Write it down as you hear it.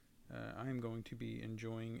I'm going to be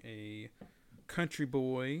enjoying a Country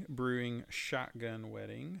Boy Brewing Shotgun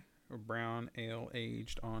Wedding, a brown ale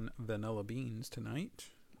aged on vanilla beans tonight.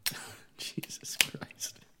 Jesus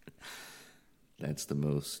Christ. That's the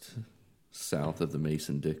most south of the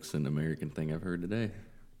Mason-Dixon American thing I've heard today.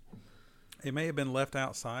 It may have been left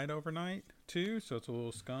outside overnight, too, so it's a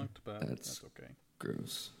little skunked, but that's okay.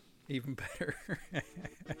 Gross. Even better.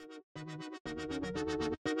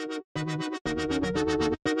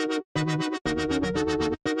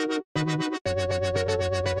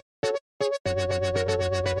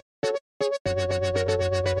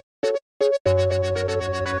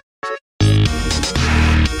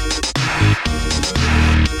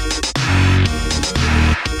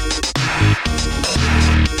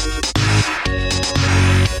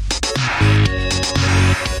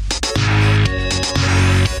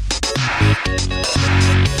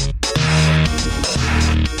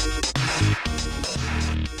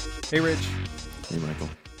 Hey, Rich. Hey, Michael.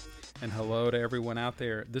 And hello to everyone out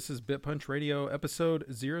there. This is Bit Punch Radio episode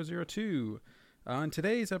 002. On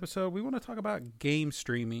today's episode, we want to talk about game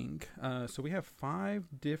streaming. So we have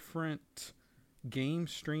 5 different game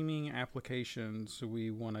streaming applications we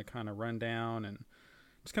want to kind of run down and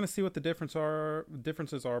just kind of see what the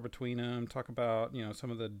differences are between them. Talk about,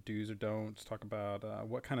 some of the do's or don'ts. Talk about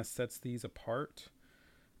what kind of sets these apart.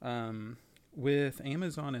 With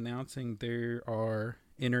Amazon announcing they are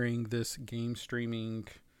entering this game streaming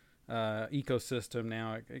ecosystem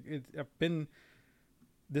now,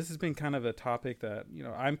 this has been kind of a topic that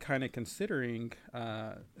I'm kind of considering,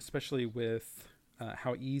 especially with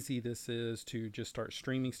how easy this is to just start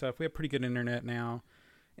streaming stuff. We have pretty good internet now,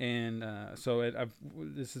 and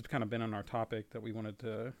this has kind of been on our topic that we wanted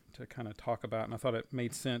to kind of talk about, and I thought it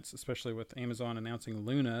made sense, especially with Amazon announcing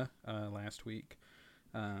Luna last week.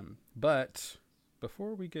 But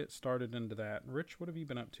before we get started into that, Rich, what have you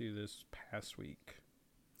been up to this past week?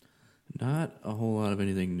 Not a whole lot of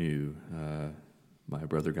anything new. My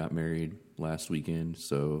brother got married last weekend,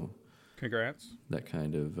 so congrats. That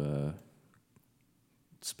kind of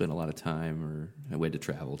spent a lot of time, or I had to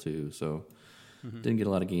travel too, so didn't get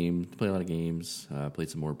a lot of games. Play a lot of games.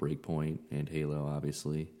 Played some more Breakpoint and Halo,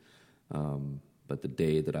 obviously. But the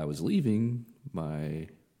day that I was leaving, my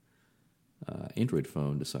Android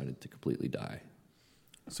phone decided to completely die.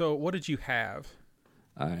 So what did you have?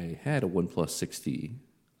 I had a OnePlus 6T,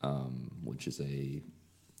 which is a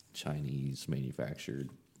Chinese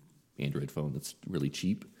manufactured Android phone that's really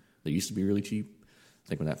cheap. They used to be really cheap. I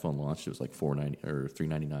think when that phone launched, it was like $490 or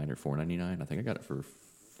 $399 or $499. I think I got it for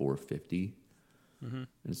 $450. And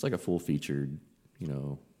it's like a full featured,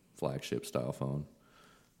 flagship style phone,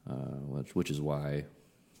 which is why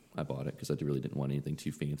I bought it, because I really didn't want anything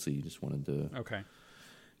too fancy. Just wanted to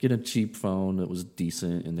get a cheap phone that was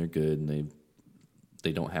decent, and they're good, and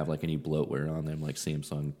they don't have like any bloatware on them like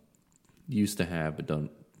Samsung used to have, but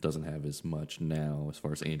doesn't have as much now as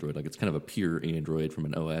far as Android. Like, it's kind of a pure Android from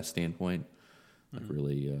an OS standpoint. Like,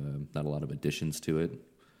 really not a lot of additions to it.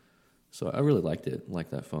 So I really liked it, liked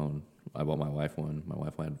that phone. I bought my wife one. My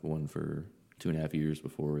wife had one for 2.5 years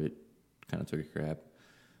before it kind of took a crap.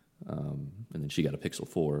 And then she got a Pixel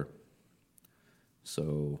 4.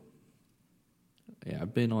 So, yeah,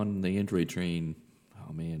 I've been on the Android train,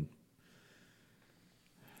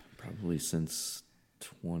 probably since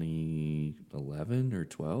 2011 or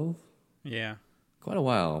 12. Yeah. Quite a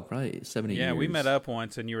while, probably 7 years. Yeah, we met up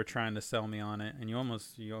once, and you were trying to sell me on it, and you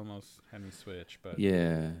almost had me switch. But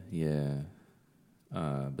yeah.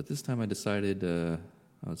 But this time I decided I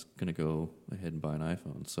was gonna go ahead and buy an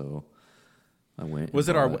iPhone, so I went. Was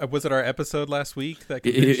it our episode last week that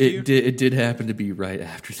convinced you? It did happen to be right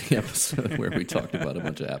after the episode where we talked about a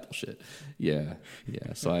bunch of Apple shit. Yeah.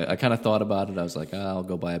 So I kind of thought about it. I was like, I'll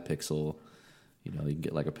go buy a Pixel. You can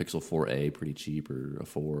get like a Pixel 4a pretty cheap, or a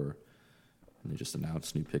 4. And they just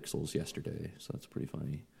announced new Pixels yesterday, so that's pretty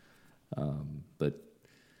funny. But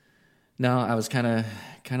no, I was kind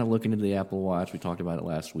of looking into the Apple Watch. We talked about it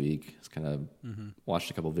last week. Just kind of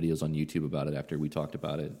watched a couple videos on YouTube about it after we talked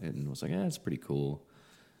about it, and was like, it's pretty cool.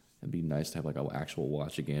 It'd be nice to have like an actual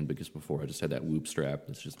watch again, because before I just had that Whoop strap.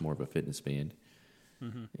 It's just more of a fitness band.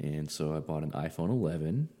 And so I bought an iPhone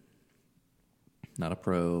 11, not a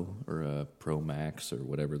Pro or a Pro Max or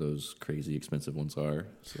whatever those crazy expensive ones are.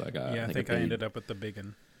 So I got. Yeah, I think I ended up with the big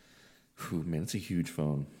one. Whew, man, it's a huge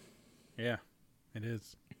phone. Yeah, it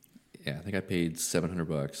is. Yeah, I think I paid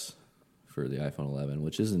 $700 for the iPhone 11,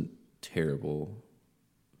 which isn't terrible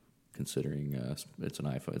considering it's an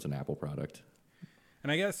iPhone, it's an Apple product.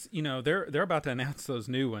 And I guess they're about to announce those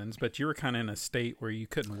new ones, but you were kind of in a state where you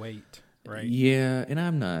couldn't wait, right? Yeah, and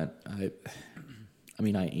I'm not. I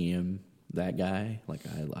am. that guy.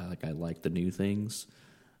 I like the new things.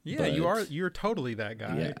 Yeah, but you're totally that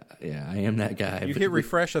guy. Yeah, I am that guy. You hit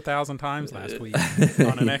refresh 1,000 times last week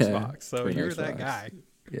on an Xbox, so you're Xbox. that guy.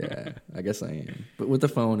 Yeah, I guess I am. But with the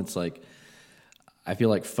phone, it's like I feel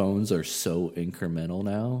like phones are so incremental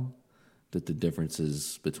now that the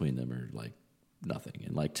differences between them are like nothing.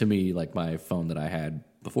 And like to me, like my phone that I had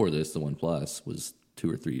before this, the OnePlus, was 2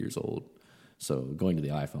 or 3 years old. So going to the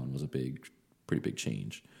iPhone was a pretty big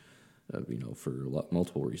change. For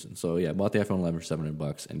multiple reasons. So yeah, I bought the iPhone 11 for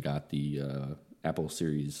 $700 and got the Apple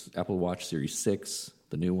Watch Series 6,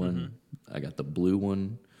 the new one. Mm-hmm. I got the blue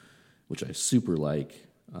one, which I super like.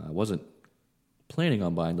 I wasn't planning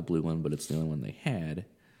on buying the blue one, but it's the only one they had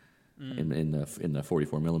in the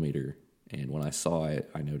 44 millimeter. And when I saw it,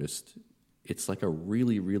 I noticed it's like a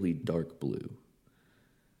really, really dark blue.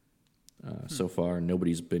 So far,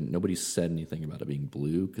 nobody's said anything about it being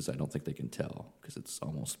blue because I don't think they can tell because it's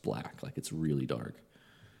almost black, like it's really dark.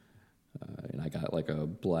 And I got like a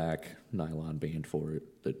black nylon band for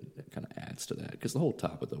it that kind of adds to that because the whole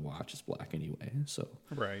top of the watch is black anyway. So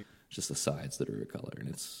right, it's just the sides that are a color, and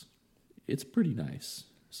it's pretty nice.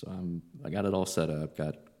 So I got it all set up.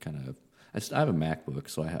 Got kind of. I have a MacBook,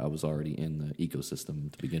 so I was already in the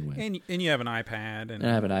ecosystem to begin with. And you have an iPad. And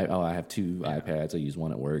I have two iPads. I use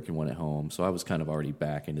one at work and one at home. So I was kind of already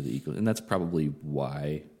back into the ecosystem. And that's probably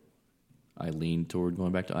why I leaned toward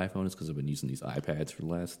going back to iPhone, is because I've been using these iPads for the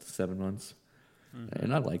last 7 months. Mm-hmm.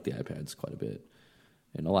 And I like the iPads quite a bit.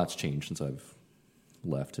 And a lot's changed since I've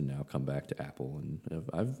left and now come back to Apple. And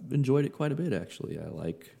I've enjoyed it quite a bit, actually. I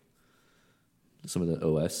like some of the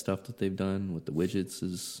OS stuff that they've done with the widgets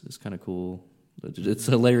is kind of cool. It's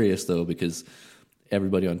hilarious though because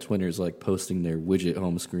everybody on Twitter is like posting their widget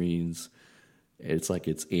home screens. It's like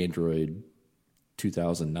it's Android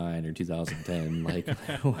 2009 or 2010.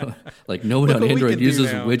 like nobody on Android uses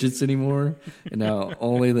widgets anymore. And now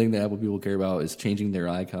only thing that Apple people care about is changing their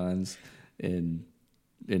icons in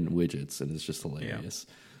widgets, and it's just hilarious.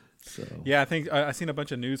 Yeah. So. Yeah, I think I've seen a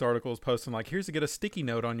bunch of news articles posting like, here's to get a sticky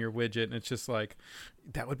note on your widget, and it's just like,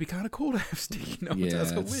 that would be kind of cool to have sticky notes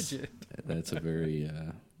as a widget. That's a very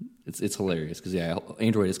it's hilarious because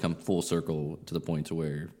Android has come full circle to the point to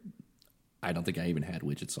where I don't think I even had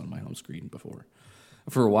widgets on my home screen before.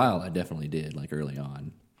 For a while, I definitely did, like early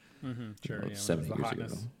on. Mm-hmm, sure, 7 years ago.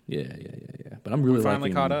 Yeah. But I'm really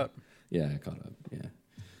finally caught up. Yeah, I caught up. Yeah,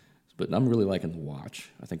 but I'm really liking the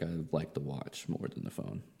watch. I think I like the watch more than the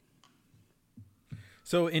phone.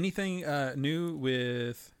 So anything new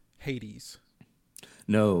with Hades?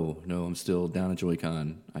 No, I'm still down a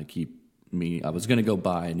Joy-Con. I was going to go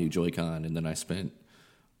buy a new Joy-Con, and then I spent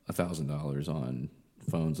 $1,000 on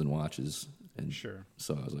phones and watches. And sure.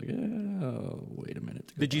 So I was like, wait a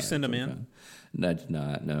minute. Did you send them in? No, I did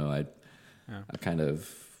not. No, I kind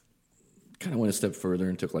of went a step further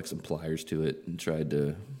and took like some pliers to it and tried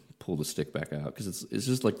to pull the stick back out because it's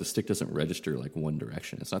just like the stick doesn't register like one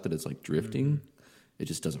direction. It's not that it's like drifting. Mm-hmm. It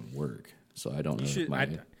just doesn't work. So I don't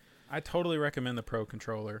know. I totally recommend the Pro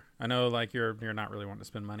controller. I know like you're not really wanting to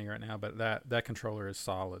spend money right now, but that controller is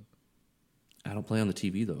solid. I don't play on the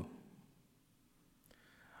TV though.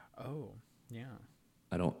 Oh, yeah.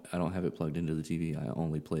 I don't have it plugged into the TV. I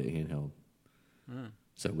only play it handheld.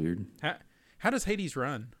 Is that weird? How does Hades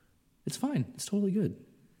run? It's fine. It's totally good.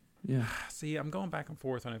 Yeah. See, I'm going back and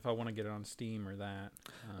forth on if I want to get it on Steam or that.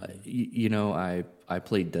 I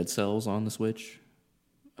played Dead Cells on the Switch.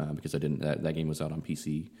 Because I didn't. That game was out on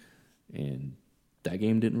PC, and that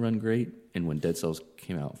game didn't run great. And when Dead Cells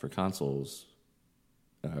came out for consoles,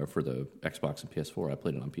 for the Xbox and PS4, I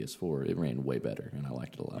played it on PS4. It ran way better, and I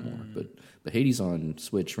liked it a lot more. But the Hades on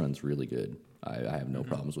Switch runs really good. I have no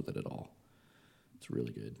problems with it at all. It's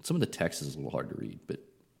really good. Some of the text is a little hard to read, but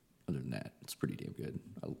other than that, it's pretty damn good.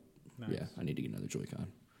 Nice. Yeah, I need to get another Joy-Con.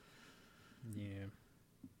 Yeah.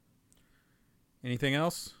 Anything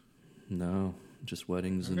else? No. Just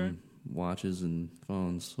weddings and watches and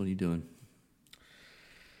phones. What are you doing?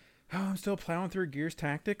 Oh, I'm still plowing through Gears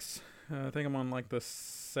Tactics. I think I'm on like the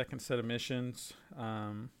second set of missions.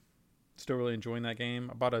 Still really enjoying that game.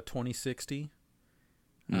 I bought a 2060.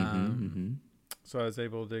 So I was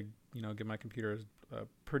able to, give my computer a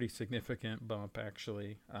pretty significant bump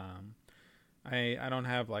actually. I don't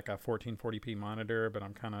have like a 1440p monitor, but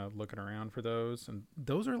I'm kind of looking around for those. And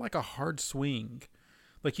those are like a hard swing.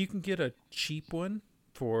 Like you can get a cheap one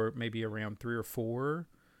for maybe around 3 or 4,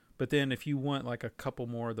 but then if you want like a couple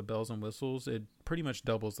more of the bells and whistles, it pretty much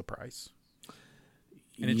doubles the price.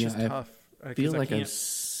 And it's just tough. I feel like I've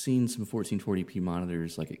seen some 1440p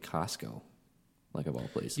monitors like at Costco, like of all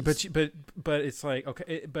places. But it's like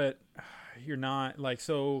okay, but you're not like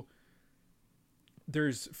so.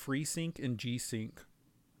 there's FreeSync and G-Sync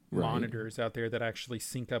Right. monitors out there that actually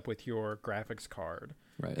sync up with your graphics card.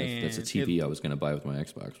 Right. And That's a TV I was going to buy with my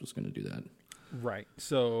Xbox. Was going to do that. right.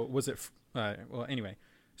 So was it? Well, anyway.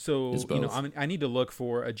 So It's you know, both. I need to look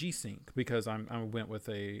for a G-Sync because I went with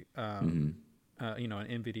a Mm-hmm. you know, an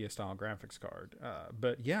NVIDIA style graphics card.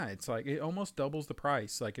 But yeah, it's like it almost doubles the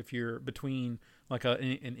price. Like if you're between like an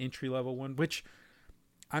entry level one, which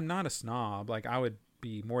I'm not a snob. Like I would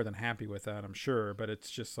be more than happy with that, I'm sure. But it's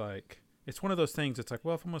just like it's one of those things. It's like,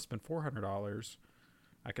 well, if I'm gonna spend $400,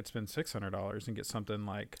 I could spend $600 and get something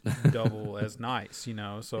like double as nice, you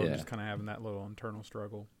know. So I'm Yeah. just kind of having that little internal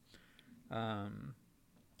struggle.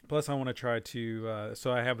 Plus, I want to try to.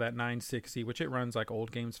 So I have that 960, which it runs like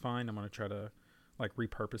old games fine. I'm gonna try to like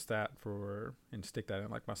repurpose that for and stick that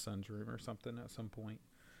in like my son's room or something at some point.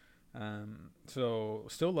 So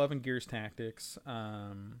still loving Gears Tactics.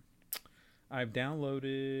 I've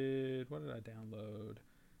downloaded. What did I download?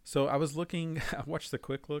 So I was looking. I watched the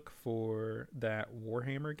quick look for that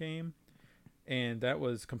Warhammer game, and that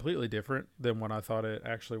was completely different than what I thought it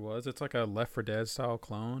actually was. It's like a Left 4 Dead style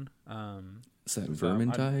clone. Is that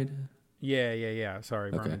Vermintide? Yeah.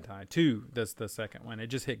 Sorry, Okay. Vermintide 2. That's the second one. It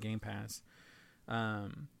just hit Game Pass.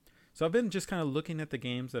 So I've been just kind of looking at the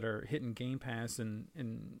games that are hitting Game Pass, and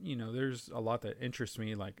you know, there's a lot that interests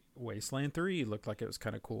me. Like Wasteland 3 looked like it was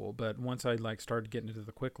kind of cool, but once I like started getting into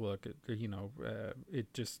the quick look,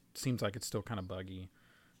 it just seems like it's still kind of buggy.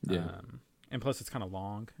 Yeah. And plus it's kind of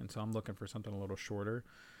long, and so I'm looking for something a little shorter.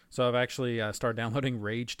 So I've actually started downloading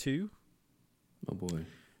Rage 2. Oh boy.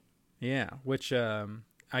 Yeah, which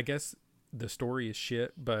I guess the story is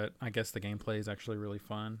shit, but I guess the gameplay is actually really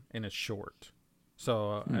fun, and it's short.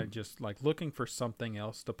 So I just like looking for something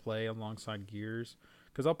else to play alongside Gears,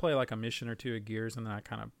 because I'll play like a mission or two of Gears, and then I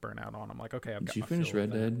kind of burn out on them. Like, okay, I've got Did you my finish fill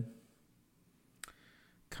of Red that. Dead?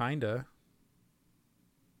 Kinda.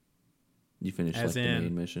 You finished As like the in-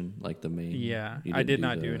 main mission, like the main. Yeah, you I didn't did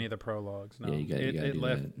not do any of the prologues. No, Yeah, you got to it do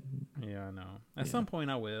left. that. Yeah, I know. At Yeah. some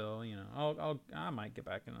point, I will. You know, I might get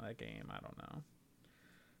back into that game. I don't know.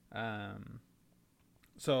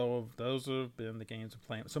 So those have been the games I'm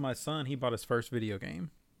playing. So my son, he bought his first video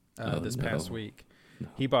game this past week. No.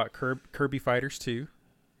 He bought Kirby Fighters 2.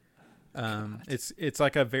 It's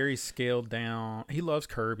like a very scaled down. He loves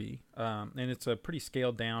Kirby, and it's a pretty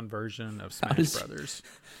scaled down version of Smash Brothers.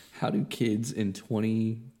 How do kids in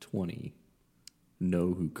 2020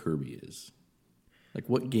 know who Kirby is? Like,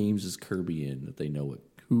 what games is Kirby in that they know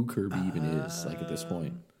who Kirby even is? Like at this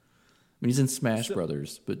point, I mean, he's in Smash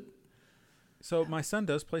Brothers, but So my son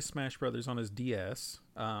does play Smash Brothers on his DS,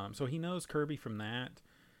 so he knows Kirby from that.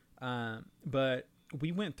 But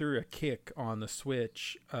we went through a kick on the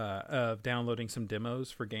Switch of downloading some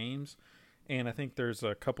demos for games, and I think there's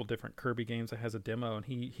a couple different Kirby games that has a demo, and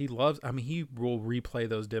he loves. I mean, he will replay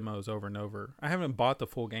those demos over and over. I haven't bought the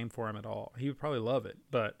full game for him at all. He would probably love it,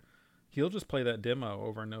 but he'll just play that demo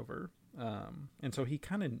over and over. And so he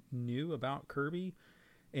kind of knew about Kirby.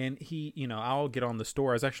 And he, you know, I'll get on the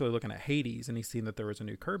store. I was actually looking at Hades, and he seen that there was a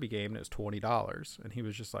new Kirby game, and it was $20. And he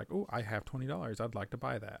was just like, "Oh, I have $20. I'd like to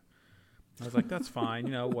buy that." I was like, "That's fine,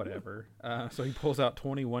 you know, whatever." So he pulls out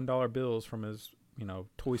 $21 bills from his, you know,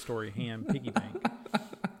 Toy Story ham piggy bank,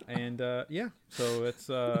 and yeah, so it's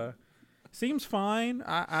seems fine.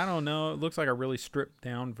 I don't know. It looks like a really stripped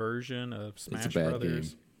down version of Smash it's a bad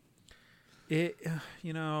Brothers. game. It,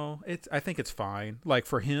 you know, I think it's fine. Like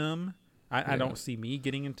for him. I don't see me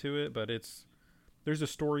getting into it, but there's a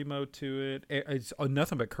story mode to it. It's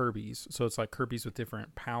nothing but Kirby's, so it's like Kirby's with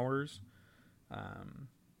different powers.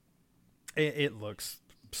 It looks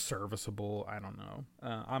serviceable. I don't know.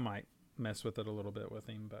 I might mess with it a little bit with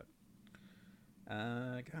him, but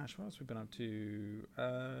gosh, what else have we been up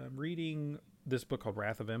to? Reading this book called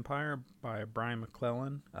Wrath of Empire by Brian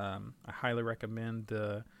McClellan. I highly recommend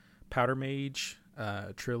the Powder Mage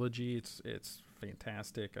trilogy. It's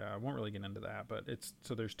fantastic. I won't really get into that, but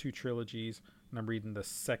there's 2 trilogies, and I'm reading the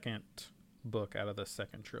second book out of the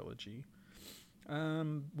second trilogy.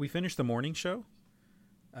 We finished The Morning Show.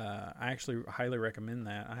 I actually highly recommend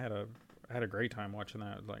that. I had a great time watching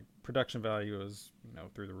that. Like production value is, you know,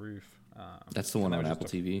 through the roof. That's the one on Apple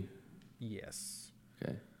TV. Yes.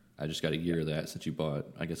 Okay. I just got a year of that since you bought.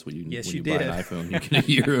 I guess when you you buy did. an iPhone, you get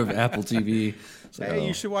a year of Apple TV. So, Hey,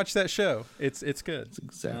 you should watch that show. It's good. That's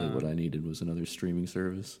exactly what I needed was another streaming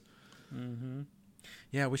service. Mm-hmm.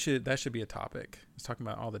 Yeah, that should be a topic. It's talking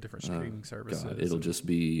about all the different streaming services. God, it'll just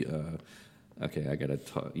be okay. I gotta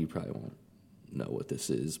talk. You probably won't know what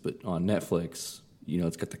this is, but on Netflix, you know,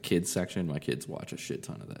 it's got the kids section. My kids watch a shit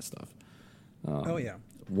ton of that stuff. Oh yeah.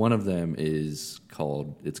 One of them is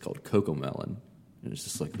called Coco Melon, and it's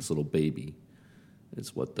just like this little baby,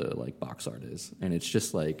 is what the like box art is, and it's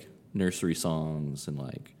just like nursery songs and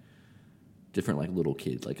like different like little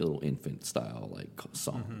kid, like little infant style like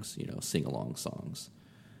songs, you know, sing along songs.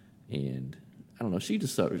 And I don't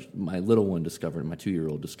know, my little one discovered, my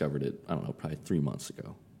 2-year-old discovered it, I don't know, probably 3 months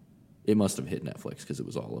ago. It must have hit Netflix because it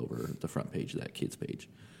was all over the front page of that kids page.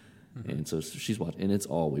 And so she's watching, and it's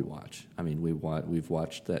all we watch. I mean, we've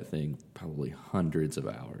watched that thing probably hundreds of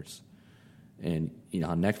hours. And you know,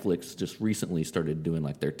 Netflix just recently started doing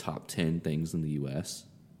like their top 10 things in the U.S.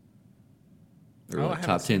 Or like I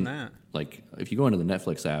haven't seen that. Like if you go into the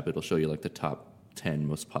Netflix app, it'll show you like the top 10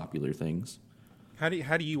 most popular things. How do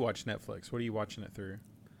you watch Netflix? What are you watching it through?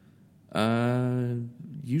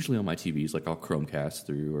 Usually on my TVs, like I'll Chromecast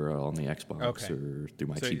through, or on the Xbox, or through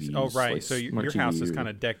my TVs. Oh, right. Like so your house is kind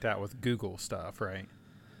of decked out with Google stuff, right?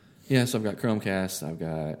 Yeah. So I've got Chromecast. I've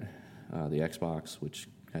got the Xbox, which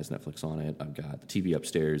has Netflix on it. I've got the TV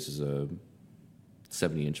upstairs is a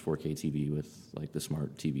 70-inch 4K TV with like the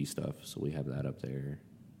smart TV stuff. So we have that up there.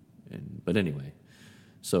 But anyway,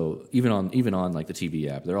 so even on like the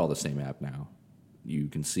TV app, they're all the same app now. You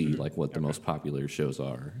can see like what the most popular shows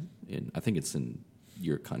are. I think it's in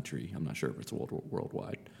your country. I'm not sure if it's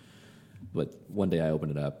worldwide. But one day I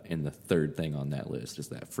opened it up, and the third thing on that list is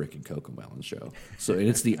that frickin' CoComelon show. So and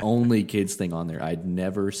it's the only kids thing on there. I'd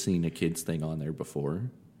never seen a kids thing on there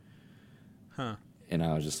before. Huh. And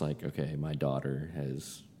I was just like, okay, my daughter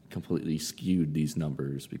has completely skewed these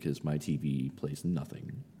numbers because my TV plays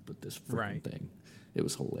nothing but this frickin' thing. It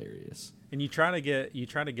was hilarious. And you try to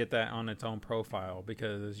get that on its own profile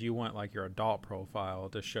because you want like your adult profile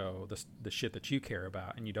to show the shit that you care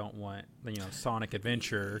about, and you don't want Sonic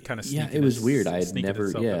Adventure kind of. Yeah, it was weird. I had never.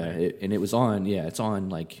 And it was on. Yeah, it's on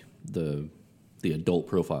like the adult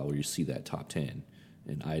profile where you see that top 10,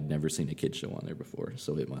 and I had never seen a kid show on there before,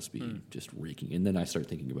 so it must be just raking. And then I start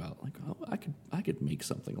thinking about like, oh, I could make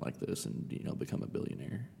something like this and become a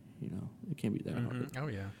billionaire. It can't be that hard. Oh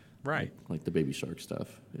yeah. Right. Like the Baby Shark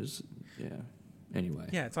stuff is, anyway.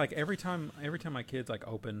 Yeah, it's like every time my kids like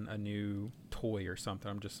open a new toy or something,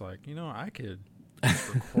 I'm just like, I could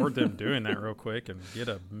record them doing that real quick and get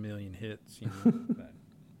 1 million hits, But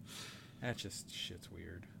that's just shit's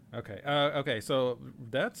weird. Okay, so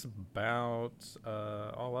that's about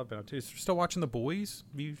all I've been up to. Still watching The Boys?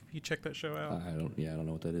 You check that show out? I don't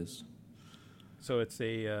know what that is. So it's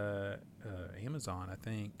a Amazon, I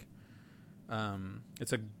think.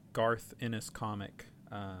 It's a Garth Ennis comic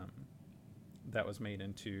that was made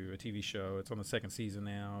into a TV show. It's on the 2nd season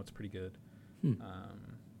now. It's pretty good.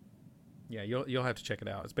 Yeah, you'll have to check it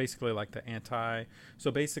out. It's basically like the anti.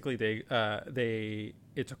 So basically,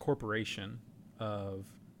 it's a corporation of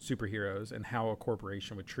superheroes and how a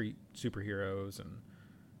corporation would treat superheroes and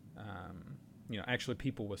actually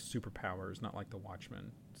people with superpowers, not like the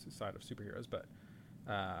Watchmen side of superheroes, but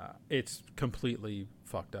it's completely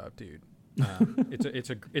fucked up, dude.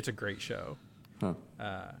 It's a great show. Huh.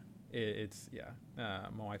 My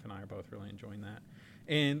wife and I are both really enjoying that.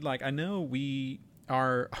 And like, I know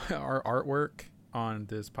our artwork on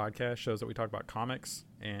this podcast shows that we talk about comics,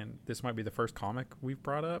 and this might be the first comic we've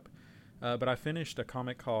brought up. But I finished a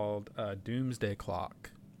comic called Doomsday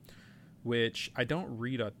Clock, which I don't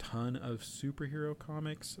read a ton of superhero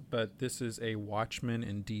comics, but this is a Watchmen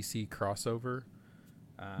and DC crossover.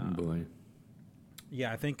 Boy.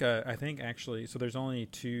 Yeah, I think actually, so there's only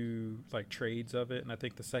 2 like trades of it, and I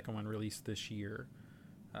think the second one released this year.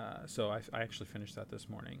 So I actually finished that this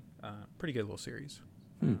morning. Pretty good little series.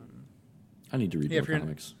 I need to read more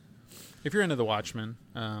comics. If you're into the Watchmen,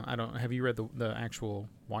 have you read the actual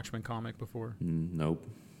Watchmen comic before? Nope.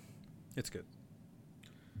 It's good.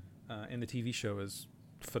 And the TV show is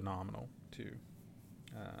phenomenal too.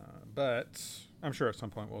 But I'm sure at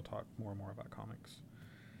some point we'll talk more and more about comics.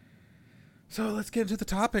 So let's get into the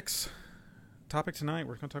topics. Topic tonight,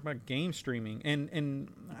 we're going to talk about game streaming. And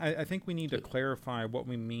I think we need to clarify what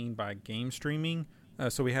we mean by game streaming.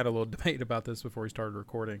 So we had a little debate about this before we started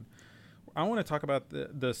recording. I want to talk about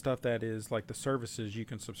the stuff that is like the services you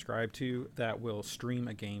can subscribe to that will stream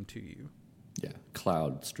a game to you. Yeah,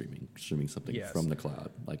 cloud streaming something from the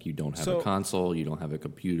cloud. Like you don't have a console, you don't have a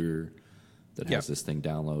computer that has this thing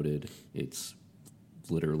downloaded. It's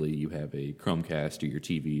literally you have a Chromecast or your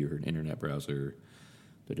TV or an internet browser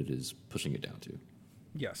that it is pushing it down to.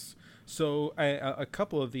 Yes. So a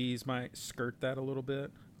couple of these might skirt that a little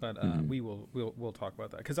bit, but we'll talk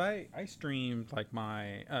about that because I stream like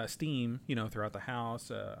my Steam, throughout the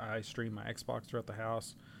house. I stream my Xbox throughout the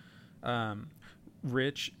house.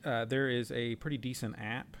 Rich, there is a pretty decent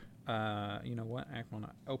app You know what? I want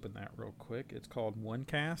to open that real quick. It's called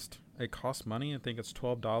OneCast. It costs money. I think it's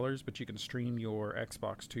 $12, but you can stream your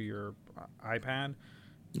Xbox to your iPad,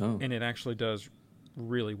 and it actually does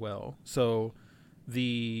really well. So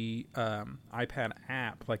the iPad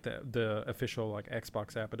app, like the official like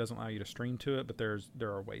Xbox app, it doesn't allow you to stream to it, but there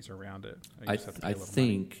are ways around it. I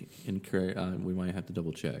think, we might have to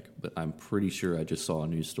double check, but I'm pretty sure I just saw a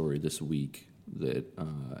news story this week that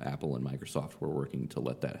Apple and Microsoft were working to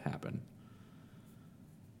let that happen.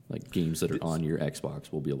 Like games that are on your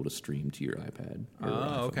Xbox will be able to stream to your iPad.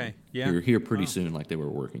 Oh, okay. Yeah. You're here pretty soon, like they were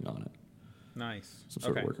working on it. Nice. Some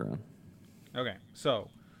sort of workaround. Okay, so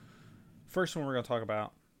first one we're going to talk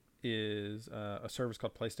about is a service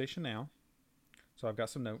called PlayStation Now. So I've got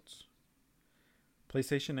some notes.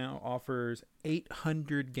 PlayStation Now offers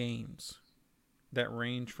 800 games that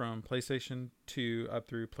range from PlayStation 2 up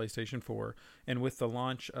through PlayStation 4. And with the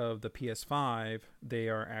launch of the PS5, they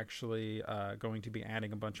are actually going to be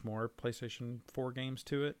adding a bunch more PlayStation 4 games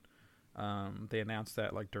to it. They announced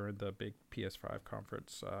that like during the big PS5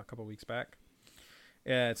 conference a couple weeks back.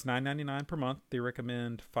 It's $9.99 per month. They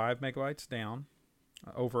recommend 5 megabytes down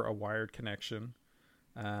over a wired connection.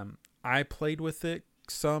 I played with it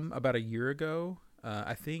some about a year ago.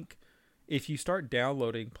 I think if you start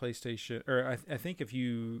downloading PlayStation, or I think if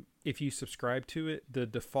you subscribe to it, the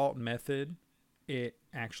default method, it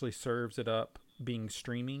actually serves it up being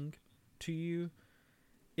streaming to you.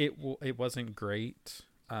 It wasn't great.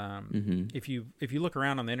 If you look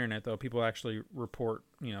around on the internet, though, people actually report,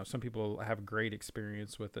 some people have a great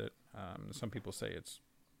experience with it. Some people say it's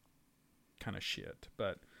kind of shit,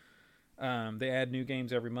 but they add new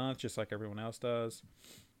games every month, just like everyone else does.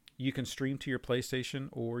 You can stream to your PlayStation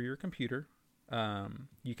or your computer.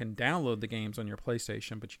 You can download the games on your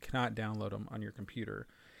PlayStation, but you cannot download them on your computer.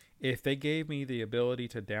 If they gave me the ability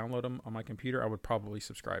to download them on my computer, I would probably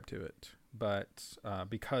subscribe to it. But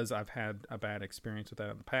because I've had a bad experience with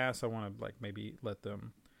that in the past, I want to maybe let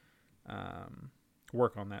them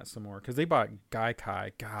work on that some more. Because they bought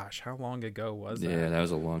Gaikai. Gosh, how long ago was that? Yeah, that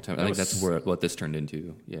was a long time. I think that's what this turned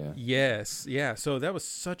into. Yeah. Yes. Yeah. So that was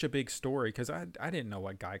such a big story because I didn't know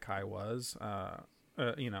what Gaikai was.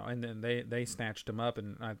 And then they snatched him up,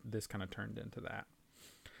 and this kind of turned into that.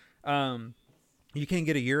 You can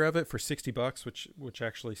get a year of it for $60, which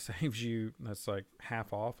actually saves you. That's like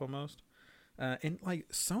half off almost. And like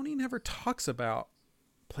Sony never talks about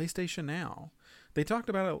PlayStation Now. They talked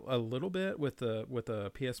about it a little bit with the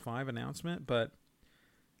PS5 announcement, but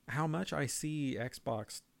how much I see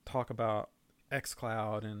Xbox talk about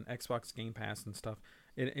xCloud and Xbox Game Pass and stuff,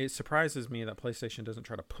 it surprises me that PlayStation doesn't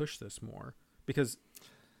try to push this more, because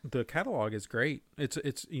the catalog is great.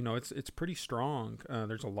 It's pretty strong.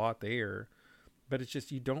 There's a lot there, but it's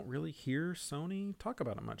just you don't really hear Sony talk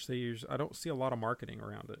about it much. I don't see a lot of marketing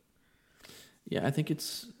around it. Yeah, I think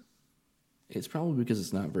it's probably because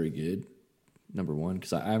it's not very good. Number one,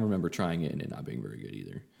 because I remember trying it and it not being very good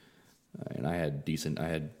either. And I had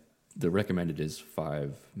the recommended is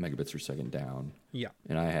 5 megabits per second down. Yeah.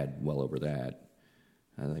 And I had well over that.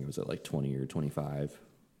 I think it was at like 20 or 25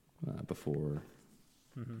 before.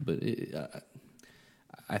 Mm-hmm. But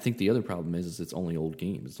I think the other problem is it's only old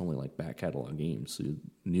games. It's only like back catalog games. So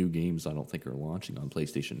new games I don't think are launching on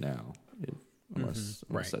PlayStation Now, unless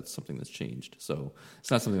that's something that's changed. So it's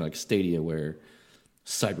not something like Stadia where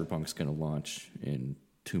Cyberpunk's going to launch in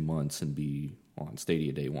 2 months and be on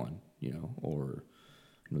Stadia day one, or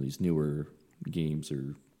these newer games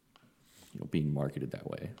are being marketed that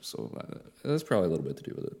way. So that's probably a little bit to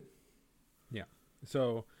do with it. Yeah.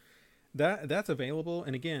 So that's available,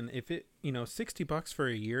 and again, if it $60 for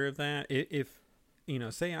a year of that, if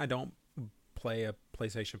say I don't play a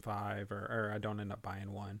PlayStation 5 or I don't end up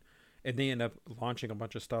buying one, and they end up launching a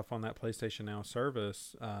bunch of stuff on that PlayStation Now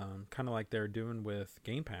service, kind of like they're doing with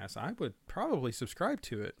Game Pass, I would probably subscribe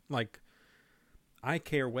to it. Like, I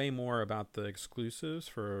care way more about the exclusives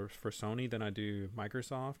for Sony than I do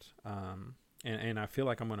Microsoft, and I feel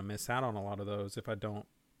like I'm going to miss out on a lot of those if I don't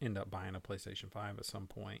end up buying a PlayStation 5 at some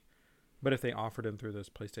point. But if they offered them through this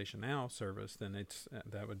PlayStation Now service, then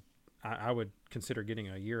I would consider getting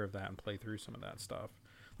a year of that and play through some of that stuff.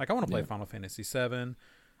 Like, I want to play Final Fantasy VII.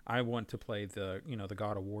 I want to play the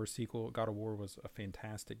God of War sequel. God of War was a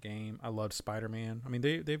fantastic game. I loved Spider-Man. I mean,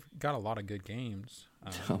 they've got a lot of good games.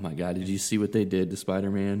 Oh my God! Did you see what they did to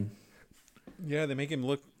Spider-Man? Yeah, they make him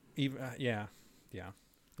look even. Yeah.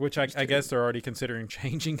 Which I guess they're already considering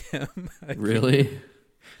changing him. Really?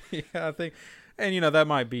 Yeah, I think, and that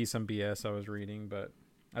might be some BS I was reading, but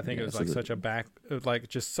I think it was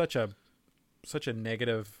such a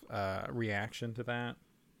negative reaction to that.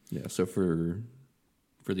 Yeah. So for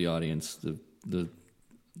the audience, the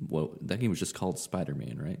well, that game was just called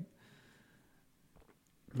Spider-Man, right?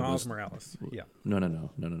 Miles Morales. Yeah. No,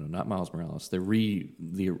 not Miles Morales. The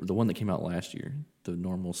one that came out last year, the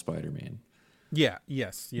normal Spider-Man. Yeah.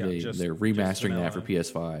 Yes. Yeah. They're remastering that for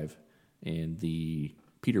PS5, and the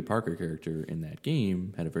Peter Parker character in that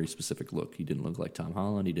game had a very specific look. He didn't look like Tom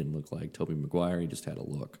Holland. He didn't look like Tobey Maguire. He just had a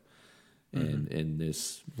look. And in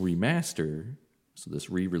this remaster, so this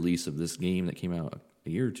re-release of this game that came out a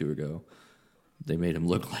year or two ago, they made him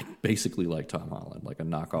look basically like Tom Holland, like a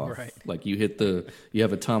knockoff. Right. Like you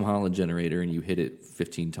have a Tom Holland generator and you hit it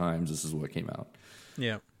 15 times. This is what came out.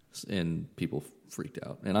 Yeah. And people freaked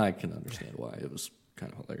out, and I can understand why. It was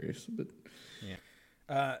kind of hilarious, but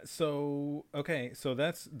yeah. So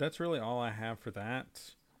that's really all I have for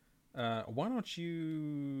that. Why don't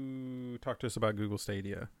you talk to us about Google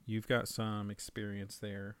Stadia? You've got some experience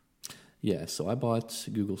there. Yeah. So I bought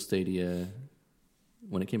Google Stadia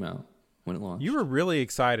when it came out, when it launched. You were really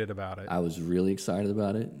excited about it. I was really excited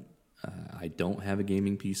about it. I don't have a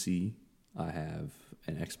gaming PC. I have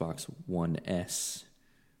an Xbox One S,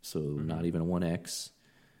 so not even a One X.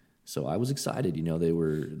 So I was excited. You know, they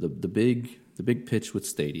were the big pitch with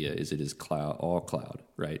Stadia is it is all cloud,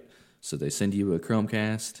 right? So they send you a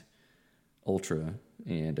Chromecast Ultra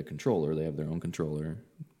and a controller. They have their own controller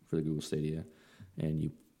for the Google Stadia, and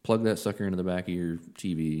you plug that sucker into the back of your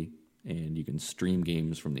TV, and you can stream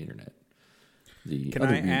games from the internet. Can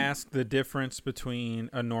I ask the difference between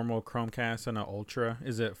a normal Chromecast and an Ultra?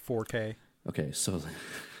 Is it 4K? Okay, so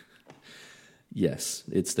yes,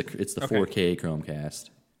 it's the 4K Chromecast.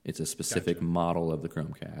 It's a specific model of the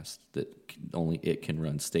Chromecast that only it can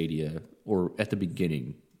run Stadia, or at the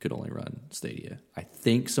beginning could only run Stadia. I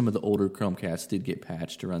think some of the older Chromecasts did get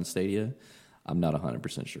patched to run Stadia. I'm not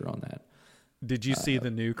 100% sure on that. Did you see the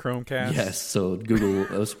new Chromecast? Yes. So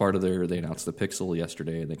Google, as part of they announced the Pixel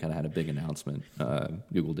yesterday. They kind of had a big announcement.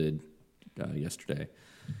 Google did yesterday.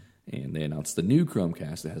 And they announced the new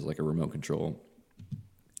Chromecast that has like a remote control.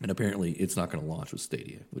 And apparently it's not going to launch with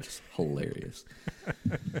Stadia, which is hilarious.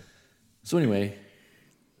 So anyway,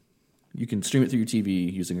 you can stream it through your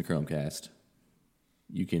TV using a Chromecast.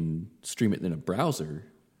 You can stream it in a browser,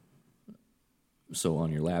 so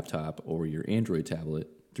on your laptop or your Android tablet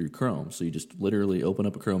through Chrome. So you just literally open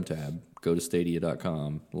up a Chrome tab, go to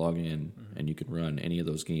stadia.com, log in, and you can run any of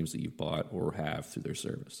those games that you've bought or have through their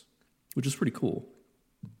service, which is pretty cool.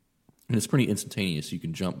 And it's pretty instantaneous. You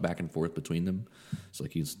can jump back and forth between them. So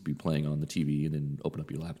like you'd be playing on the TV and then open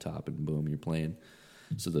up your laptop and boom, you're playing.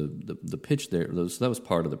 So the pitch there, that was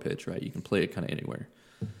part of the pitch, right? You can play it kind of anywhere.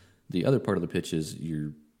 The other part of the pitch is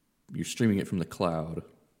you're streaming it from the cloud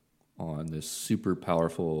on this super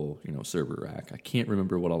powerful, server rack. I can't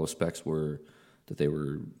remember what all the specs were that they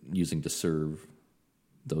were using to serve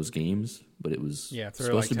those games, but it was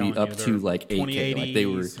supposed to be up to like 8K. Like they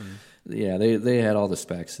were, they had all the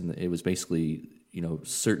specs, and it was basically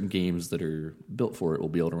certain games that are built for it will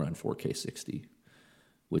be able to run 4K 60,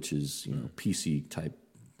 which is PC type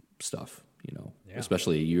stuff.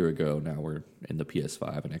 Especially a year ago. Now we're in the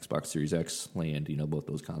PS5 and Xbox Series X land. Both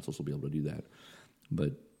those consoles will be able to do that.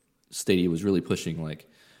 But Stadia was really pushing like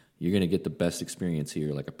you're going to get the best experience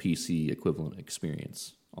here, like a PC equivalent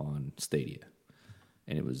experience on Stadia,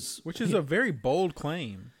 and it was which is a very bold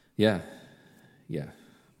claim. Yeah,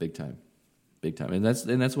 big time, and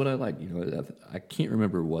that's what I like. I can't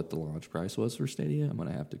remember what the launch price was for Stadia. I'm going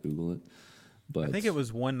to have to Google it, but I think it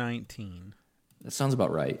was $119. That sounds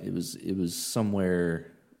about right. It was somewhere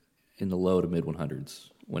in the low to mid 100s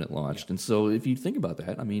when it launched. And so if you think about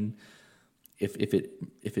that, I mean, if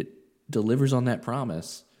it delivers on that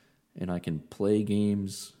promise and I can play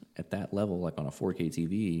games at that level, like on a 4K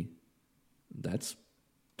TV, that's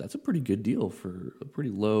a pretty good deal for a pretty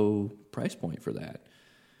low price point for that.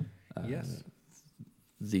 Yes.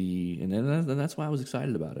 And that's why I was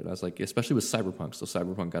excited about it. I was like, especially with Cyberpunk. So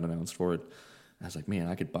Cyberpunk got announced for it. I was like, man,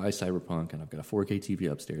 I could buy Cyberpunk, and I've got a 4K TV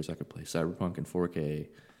upstairs. I could play Cyberpunk in 4K,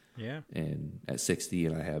 and at 60,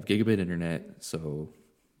 and I have gigabit internet, so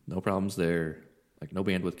no problems there. Like no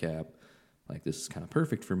bandwidth cap. Like this is kind of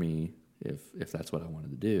perfect for me if that's what I wanted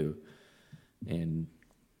to do. And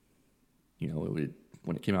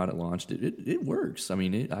when it came out, it launched. It works. I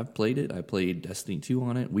mean, I've played it. I played Destiny 2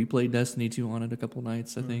 on it. We played Destiny 2 on it a couple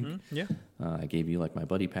nights, I think. Yeah. I gave you like my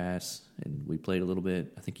buddy pass, and we played a little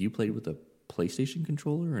bit. I think you played with a PlayStation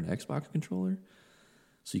controller or an Xbox controller,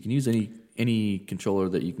 so you can use any controller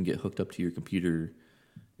that you can get hooked up to your computer.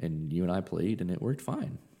 And you and I played, and it worked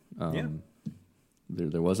fine.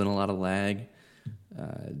 There wasn't a lot of lag.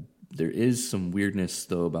 There is some weirdness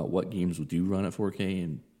though about what games do run at 4K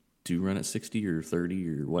and do run at 60 or 30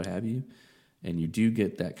 or what have you, and you do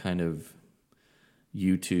get that kind of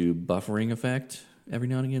YouTube buffering effect every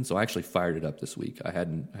now and again. So I actually fired it up this week. I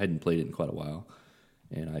hadn't played it in quite a while,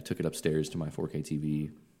 and I took it upstairs to my 4K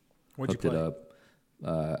TV. What'd hooked you play? it up.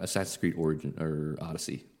 Assassin's Creed Origin or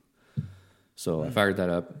Odyssey. So I fired that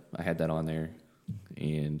up. I had that on there,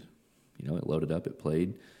 and it loaded up. It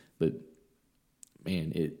played, but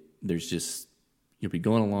man, there's just you'll be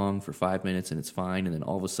going along for 5 minutes and it's fine, and then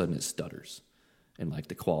all of a sudden it stutters, and like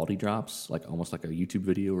the quality drops, like almost like a YouTube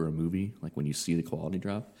video or a movie. Like when you see the quality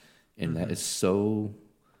drop, and that is so,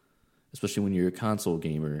 especially when you're a console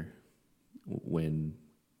gamer, when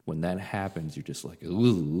that happens, you're just like,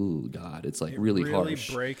 ooh, God, it's like really harsh. It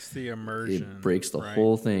really breaks the immersion. It breaks the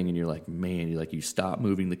whole thing, and you're like, man, you stop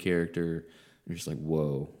moving the character, and you're just like,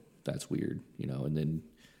 whoa, that's weird, and then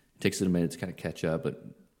it takes it a minute to kind of catch up, but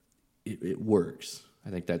it works. I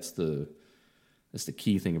think that's the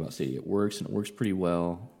key thing about Stadia. It works, and it works pretty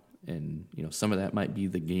well, and some of that might be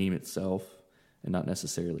the game itself and not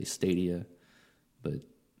necessarily Stadia, but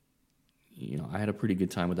I had a pretty good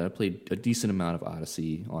time with that. I played a decent amount of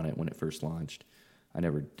Odyssey on it when it first launched. I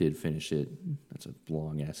never did finish it. That's a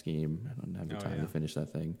long-ass game. I don't have the time to finish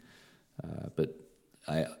that thing. But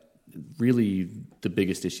the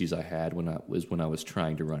biggest issues I had when I was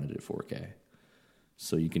trying to run it at 4K.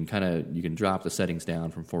 So you can drop the settings down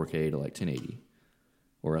from 4K to like 1080.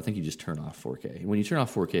 Or I think you just turn off 4K. When you turn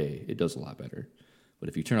off 4K, it does a lot better. But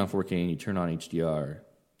if you turn off 4K and you turn on HDR,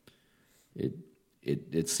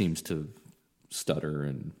 it seems to stutter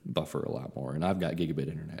and buffer a lot more. And I've got gigabit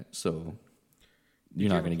internet, so you're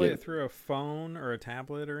not going to play get it through a phone or a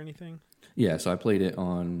tablet or anything. Yeah, so I played it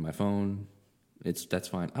on my phone. That's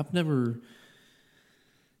fine. I've never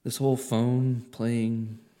this whole phone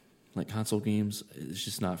playing like console games. It's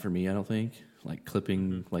just not for me. I don't think like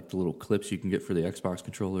clipping like the little clips you can get for the Xbox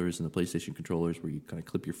controllers and the PlayStation controllers, where you kind of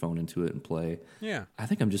clip your phone into it and play. Yeah, I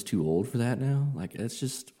think I'm just too old for that now. Like it's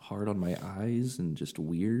just hard on my eyes and just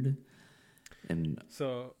weird. And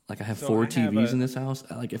so like I have 4 TVs in this house.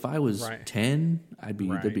 Like if I was 10,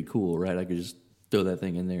 that'd be cool, right? I could just throw that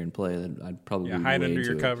thing in there and play. I'd probably hide under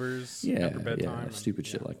your covers. Yeah, after bedtime stupid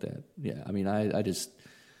shit like that. Yeah, I mean, I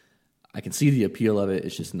can see the appeal of it.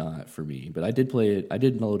 It's just not for me. But I did play it. I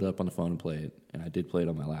did load it up on the phone and play it, and I did play it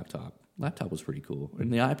on my laptop. Laptop was pretty cool,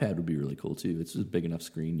 and the iPad would be really cool too. It's a big enough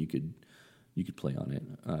screen you could play on it.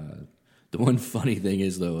 The one funny thing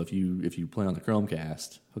is though, if you play on the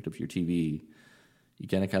Chromecast hooked up to your TV, you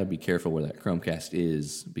gotta be careful where that Chromecast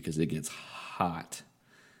is because it gets hot,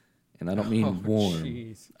 and I don't mean warm.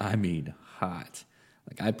 Geez. I mean hot.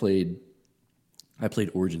 Like I played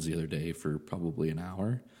Origins the other day for probably an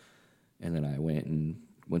hour, and then I went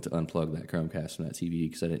to unplug that Chromecast from that TV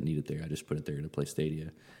because I didn't need it there. I just put it there to play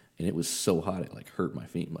Stadia, and it was so hot it like hurt my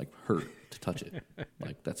feet, like hurt to touch it.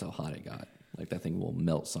 Like that's how hot it got. Like that thing will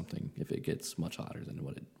melt something if it gets much hotter than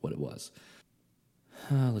what it was.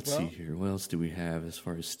 Let's see here. What else do we have as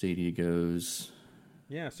far as Stadia goes?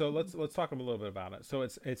 Yeah, so let's talk a little bit about it. So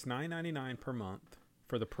it's $9.99 per month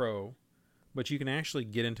for the Pro, but you can actually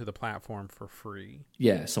get into the platform for free.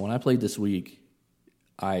 Yeah. So when I played this week,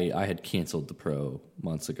 I had canceled the Pro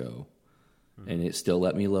months ago, and it still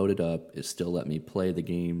let me load it up. It still let me play the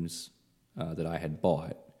games that I had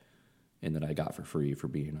bought and that I got for free for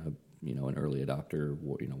being an early adopter,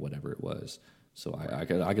 whatever it was. So I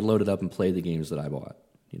could load it up and play the games that I bought,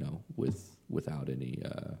 without any,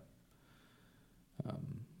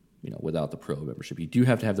 without the Pro membership. You do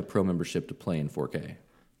have to have the Pro membership to play in 4K.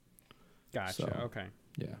 Gotcha. So, okay.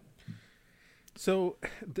 Yeah. So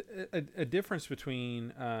a difference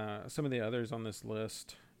between some of the others on this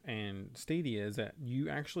list and Stadia is that you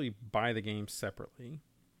actually buy the game separately.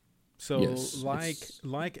 So yes,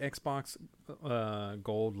 like Xbox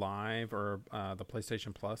Gold Live or the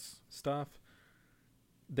PlayStation Plus stuff,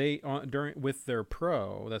 they with their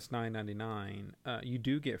Pro, that's $9.99. You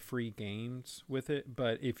do get free games with it,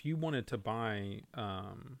 but if you wanted to buy,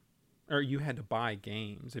 or you had to buy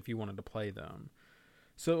games if you wanted to play them.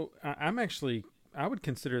 So I would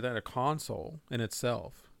consider that a console in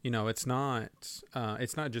itself. It's not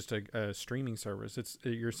just a streaming service.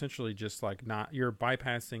 You're essentially just like you're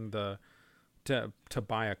bypassing to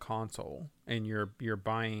buy a console, and you're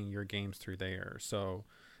buying your games through there. So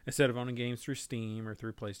instead of owning games through Steam or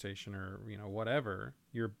through PlayStation or whatever,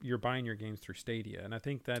 you're buying your games through Stadia, and I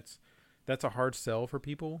think that's a hard sell for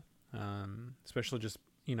people, especially just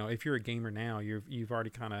if you're a gamer now, you've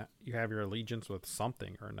already you have your allegiance with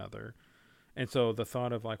something or another, and so the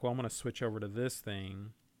thought of like, well, I'm going to switch over to this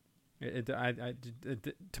thing.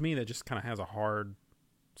 To me, that just kind of has a hard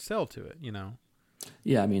sell to it,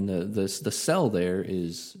 Yeah, I mean the sell there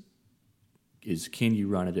is can you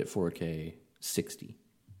run it at 4K 60?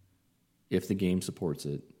 if the game supports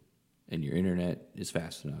it and your internet is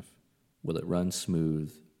fast enough, will it run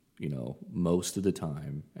smooth, most of the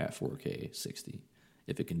time at 4K 60?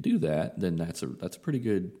 If it can do that, then that's a pretty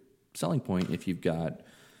good selling point. If you've got,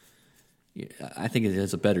 I think it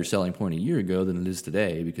has a better selling point a year ago than it is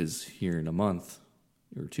today, because here in a month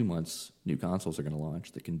or 2 months, new consoles are going to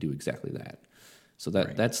launch that can do exactly that. So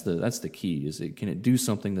that's the key, is can it do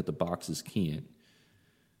something that the boxes can't,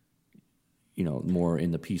 more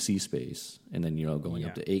in the PC space. And then, going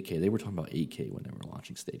up to 8K. They were talking about 8K when they were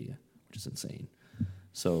launching Stadia, which is insane.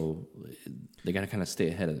 So they got to kind of stay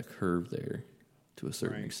ahead of the curve there to a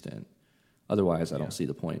certain extent. Otherwise, I don't see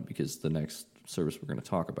the point, because the next service we're going to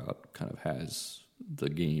talk about kind of has the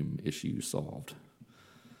game issue solved.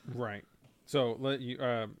 Right. So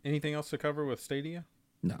anything else to cover with Stadia?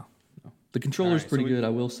 No. The controller's pretty good. I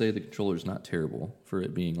will say the controller's not terrible for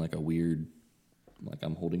it being like a weird, like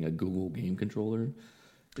I'm holding a Google game controller.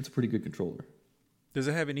 It's a pretty good controller. Does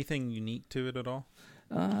it have anything unique to it at all?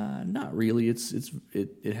 Not really.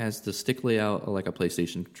 It has the stick layout like a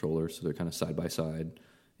PlayStation controller, so they're kind of side by side.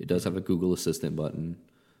 It does have a Google Assistant button,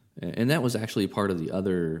 and that was actually part of the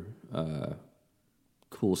other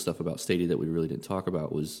cool stuff about Stadia that we really didn't talk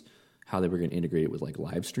about, was how they were going to integrate it with like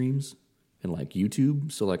live streams and like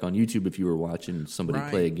YouTube. So like on YouTube, if you were watching somebody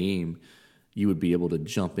play a game, you would be able to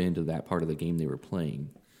jump into that part of the game they were playing.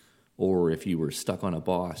 Or if you were stuck on a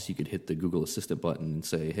boss, you could hit the Google Assistant button and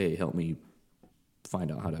say, hey, help me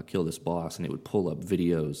find out how to kill this boss. And it would pull up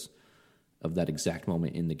videos of that exact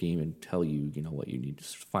moment in the game and tell you, what you need to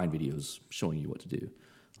find videos showing you what to do,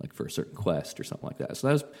 like for a certain quest or something like that.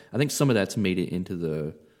 So I think some of that's made it into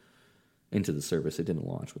the service. It didn't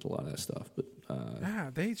launch with a lot of that stuff, but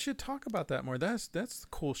they should talk about that more. That's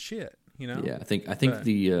cool shit, Yeah, I think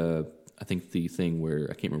the thing where,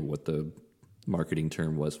 I can't remember what the marketing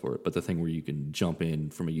term was for it, but the thing where you can jump in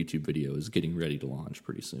from a YouTube video is getting ready to launch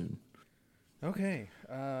pretty soon. Okay,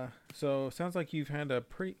 so sounds like you've had a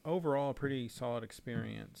pretty solid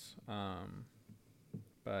experience,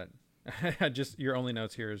 but your only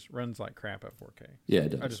notes here is runs like crap at 4K. Yeah, it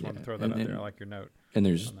does. I just wanted to throw that out there. I like your note. And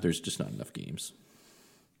there's just not enough games.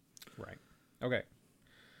 Right. Okay.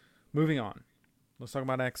 Moving on. Let's talk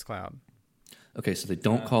about xCloud. Okay, so they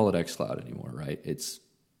don't call it xCloud anymore, right? It's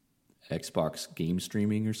Xbox game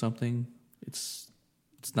streaming or something. It's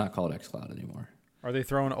not called xCloud anymore. Are they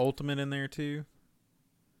throwing Ultimate in there too?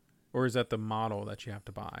 Or is that the model that you have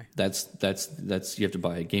to buy? That's you have to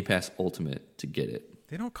buy Game Pass Ultimate to get it.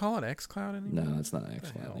 They don't call it xCloud anymore? No, it's not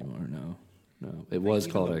xCloud anymore. No. It was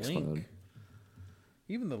called xCloud.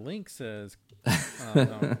 Even the link says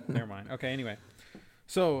no, never mind. Okay, anyway.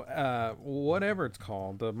 So, whatever it's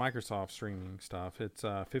called, the Microsoft streaming stuff, it's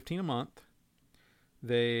 $15 a month.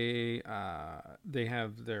 They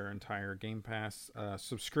have their entire Game Pass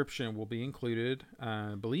subscription will be included.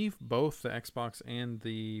 I believe both the Xbox and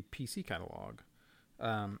the PC catalog.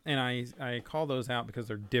 And I call those out because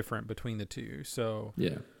they're different between the two. So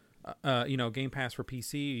yeah, Game Pass for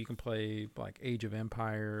PC, you can play like Age of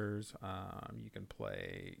Empires. You can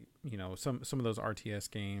play some of those RTS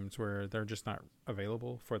games where they're just not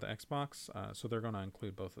available for the Xbox. So they're going to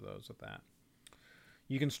include both of those with that.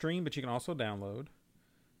 You can stream, but you can also download.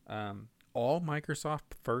 All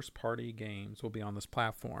Microsoft first-party games will be on this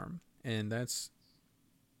platform, and that's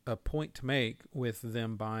a point to make with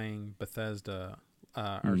them buying Bethesda,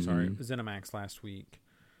 ZeniMax last week.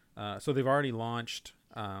 So they've already launched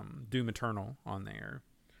Doom Eternal on there.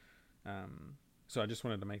 So I just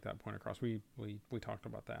wanted to make that point across. We talked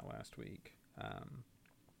about that last week.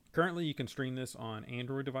 Currently, you can stream this on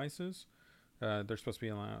Android devices. They're supposed to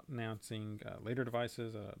be announcing later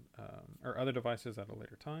devices or other devices at a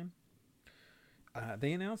later time.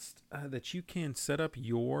 They announced that you can set up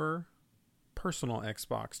your personal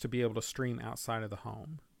Xbox to be able to stream outside of the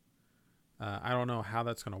home. I don't know how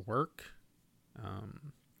that's going to work,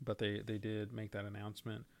 but they did make that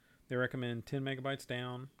announcement. They recommend 10 megabytes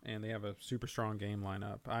down, and they have a super strong game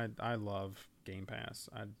lineup. I love Game Pass.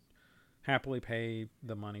 I'd happily pay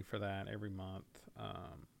the money for that every month.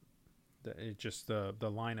 It just the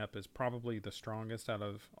lineup is probably the strongest out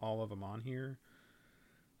of all of them on here.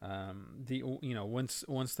 Once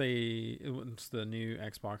the new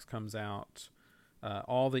Xbox comes out,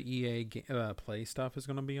 all the EA Play stuff is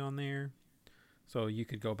going to be on there, so you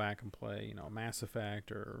could go back and play Mass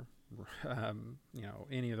Effect or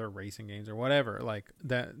any of their racing games or whatever like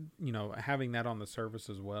that. Having that on the service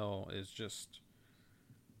as well is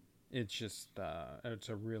it's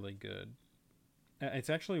a really good.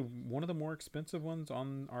 It's actually one of the more expensive ones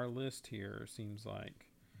on our list here. Seems like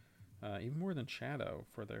even more than Shadow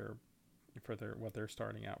for their what they're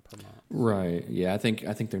starting out per month. Right. Yeah. I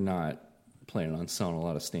think they're not planning on selling a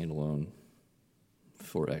lot of standalone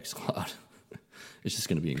for xCloud. It's just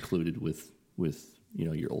going to be included with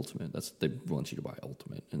your Ultimate. They want you to buy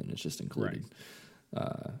Ultimate, and then it's just included.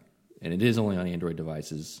 Right. And it is only on Android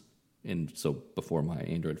devices. And so before my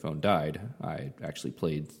Android phone died, I actually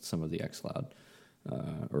played some of the xCloud,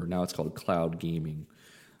 or now it's called Cloud Gaming.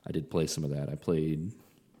 I did play some of that. I played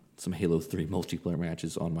some Halo 3 multiplayer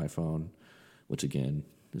matches on my phone, which again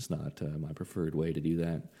is not my preferred way to do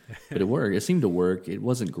that. But it worked. It seemed to work. It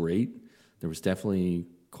wasn't great. There was definitely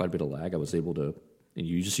quite a bit of lag. I was able to, and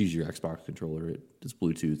you just use your Xbox controller. It's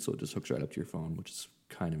Bluetooth, so it just hooks right up to your phone, which is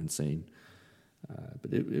kind of insane.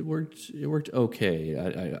 But it worked. It worked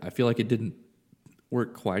okay. I feel like it didn't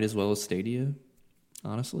work quite as well as Stadia,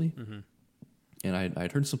 honestly. Mm-hmm. And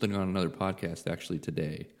I'd heard something on another podcast actually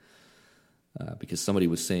today, because somebody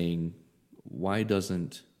was saying, why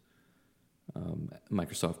doesn't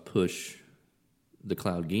Microsoft push the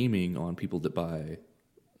cloud gaming on people that buy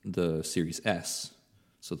the Series S,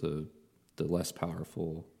 so the less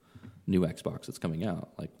powerful new Xbox that's coming out?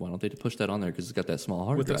 Like, why don't they push that on there? Because it's got that small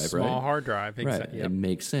hard drive, right? With a small hard drive, exactly. Right. Yep. It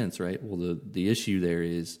makes sense, right? Well, the issue there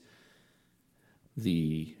is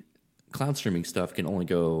the cloud streaming stuff can only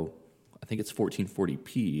go, I think it's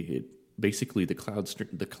 1440p. Basically the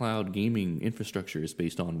cloud gaming infrastructure is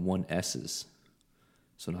based on 1S's.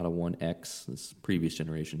 So not a 1X, this previous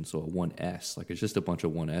generation, so a 1S. Like, it's just a bunch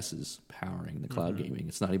of 1S's powering the cloud gaming.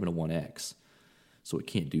 It's not even a 1X. So it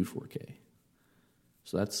can't do 4K.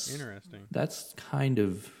 So that's interesting. That's kind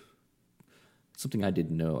of something I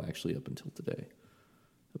didn't know actually up until today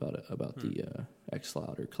about the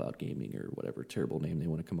xCloud or cloud gaming or whatever terrible name they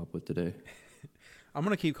want to come up with today. I'm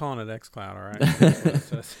going to keep calling it xCloud, all right? That's what it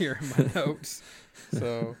says here in my notes.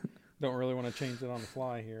 So don't really want to change it on the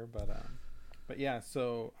fly here, but yeah,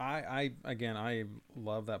 so I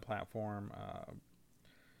love that platform.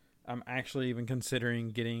 I'm actually even considering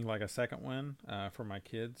getting like a second one for my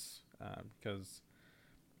kids, because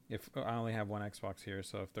if I only have one Xbox here,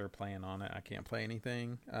 so if they're playing on it, I can't play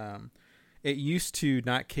anything. It used to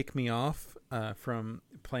not kick me off from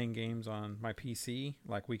playing games on my PC.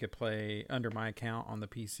 Like, we could play under my account on the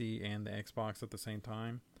PC and the Xbox at the same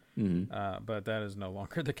time. Mm-hmm. But that is no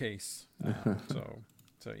longer the case.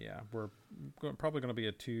 So yeah, we're probably going to be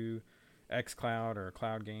a 2 xCloud or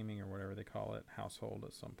cloud gaming or whatever they call it household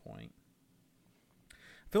at some point.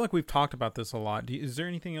 I feel like we've talked about this a lot. Is there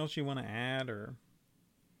anything else you want to add, or?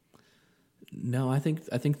 No, I think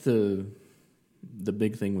the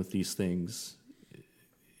big thing with these things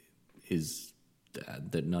is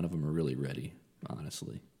that none of them are really ready,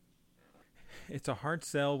 honestly. It's a hard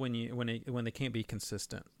sell when they can't be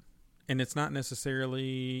consistent. And it's not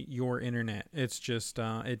necessarily your internet. It's just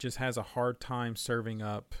it just has a hard time serving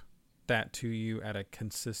up that to you at a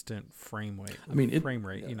consistent frame rate.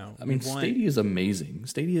 Stadia is amazing.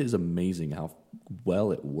 Stadia is amazing how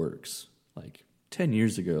well it works. Like 10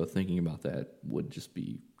 years ago, thinking about that would just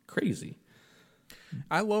be crazy.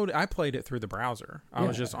 I played it through the browser. I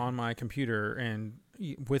was just on my computer, and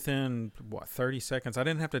within 30 seconds, I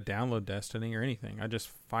didn't have to download Destiny or anything. I just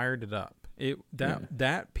fired it up.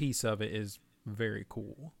 That piece of it is very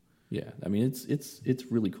cool. Yeah, I mean it's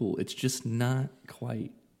really cool. It's just not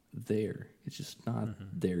quite there. It's just not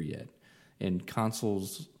there yet. And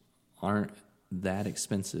consoles aren't that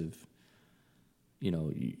expensive. You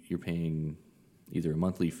know, you're paying either a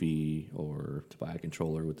monthly fee or to buy a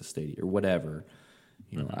controller with the Stadia or whatever.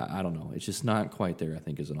 You know, I don't know. It's just not quite there, I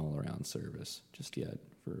think, as an all-around service just yet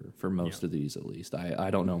for most of these, at least. I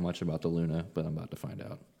don't know much about the Luna, but I'm about to find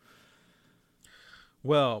out.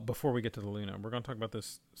 Well, before we get to the Luna, we're going to talk about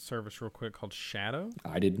this service real quick called Shadow.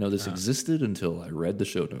 I didn't know this existed until I read the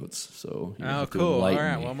show notes. So cool. All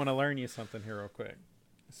right. Well, I'm going to learn you something here real quick.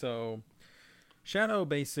 So Shadow,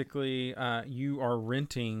 basically, you are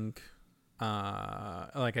renting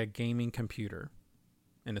like a gaming computer,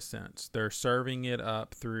 in a sense. They're serving it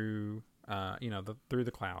up through through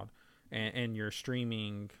the cloud, and you're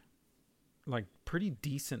streaming like pretty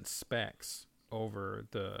decent specs over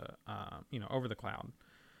the over the cloud.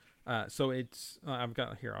 So it's I've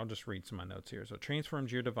got here, I'll just read some of my notes here. So it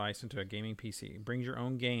transforms your device into a gaming PC, brings your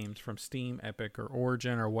own games from Steam, Epic, or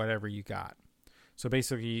Origin, or whatever you got. So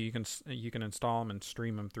basically you can install them and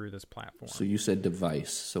stream them through this platform. So you said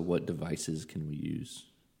device. So what devices can we use?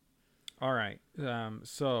 All right.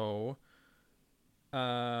 Hold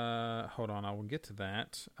on, I will get to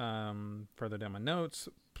that. Further down my notes,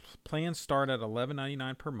 plans start at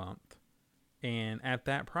 $11.99 per month. And at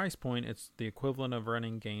that price point, it's the equivalent of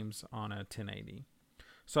running games on a 1080.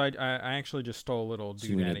 So I actually just stole a little. So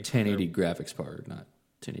you mean a 1080 graphics card, not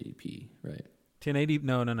 1080p, right? 1080?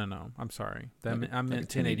 No. I'm sorry. I meant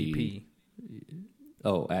 1080p.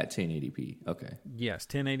 Oh, at 1080p. Okay. Yes,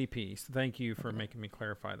 1080p. So thank you for making me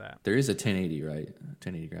clarify that. There is a 1080, right?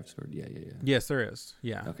 1080 graphics card. Yeah. Yes, there is.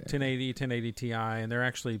 Yeah. Okay. 1080, 1080 Ti, and they're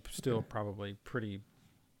actually still probably pretty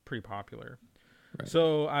popular. Right.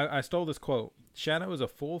 So I stole this quote. Shadow is a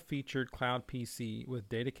full-featured cloud PC with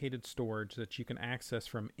dedicated storage that you can access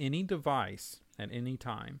from any device at any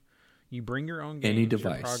time. You bring your own games, Any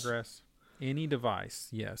device. your progress. Any device,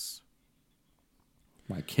 yes.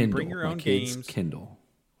 My Kindle. Bring your my own kid's games. Kindle.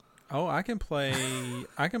 Oh, I can play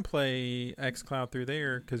xCloud through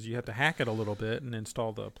there because you have to hack it a little bit and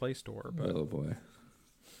install the Play Store. But Oh boy.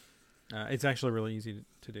 it's actually really easy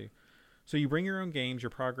to do. So you bring your own games, your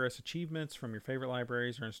progress, achievements from your favorite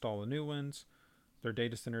libraries, or install the new ones. Their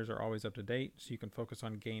data centers are always up to date, so you can focus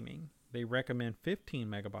on gaming. They recommend 15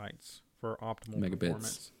 megabytes for optimal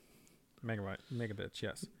performance. Megabits,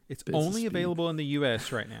 yes. It's Bits only of available in the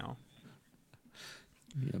U.S. right now.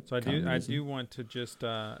 Yep, So I communism. do want to just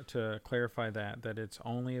to clarify that it's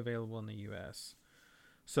only available in the U.S.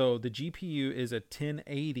 So the GPU is a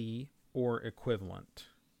 1080 or equivalent.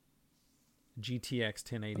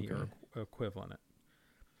 GTX 1080 or equivalent.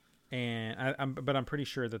 And I'm pretty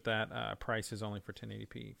sure that price is only for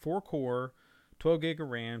 1080p. 4-core, 12 gig of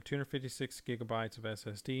RAM, 256 gigabytes of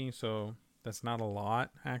SSD. So that's not a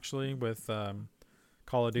lot actually with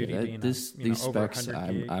Call of Duty being these over specs.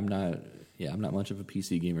 100 gig. I'm not much of a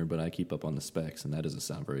PC gamer, but I keep up on the specs, and that doesn't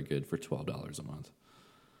sound very good for $12 a month.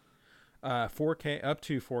 4K up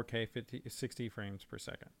to 4K 60 frames per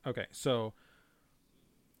second. Okay, so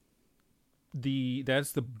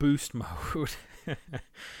that's the boost mode.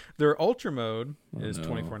 Their ultra mode is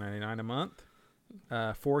 $24.99 a month.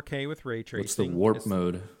 4K with ray tracing. What's the warp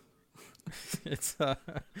mode? It's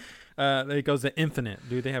it goes to infinite.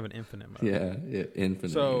 Dude, they have an infinite mode. Yeah,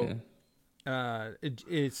 infinite. So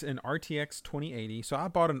it's an RTX 2080. So I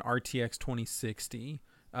bought an RTX 2060,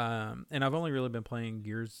 and I've only really been playing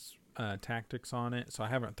Gears Tactics on it, so I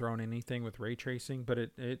haven't thrown anything with ray tracing. But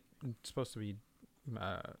it's supposed to be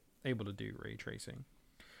able to do ray tracing.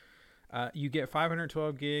 You get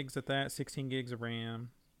 512 gigs at that, 16 gigs of RAM.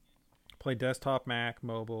 Play desktop, Mac,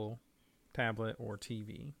 mobile, tablet, or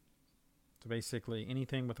TV. So basically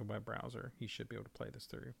anything with a web browser, you should be able to play this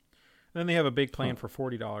through. Then they have a big plan for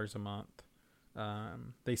 $40 a month.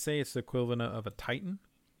 They say it's the equivalent of a Titan,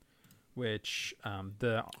 which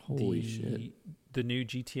the new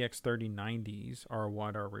GTX 3090s are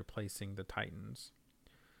what are replacing the Titans.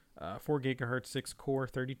 4 gigahertz, 6 core,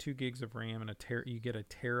 32 gigs of RAM, and you get a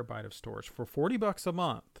terabyte of storage for $40 a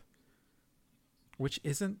month, which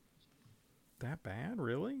isn't that bad,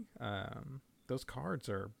 really. Those cards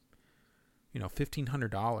are,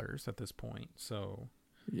 $1,500 at this point. So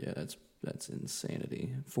yeah, that's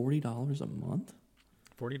insanity. $40 a month.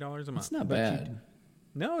 $40 a month. That's not bad.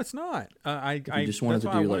 No, it's not. I just wanted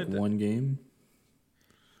to do like one game.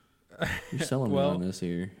 You're selling me on this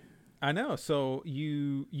here. I know. So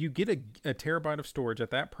you get a terabyte of storage at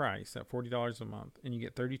that price at $40 a month, and you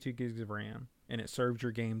get 32 gigs of RAM, and it serves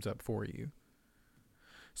your games up for you.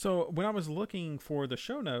 So when I was looking for the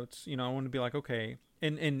show notes, I wanted to be like, okay,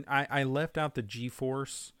 and I left out the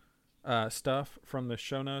GeForce stuff from the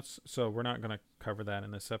show notes, so we're not going to cover that in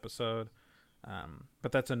this episode.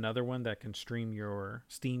 But that's another one that can stream your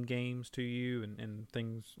Steam games to you and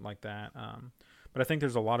things like that. But I think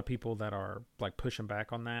there's a lot of people that are like pushing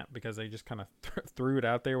back on that because they just kind of threw it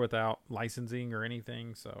out there without licensing or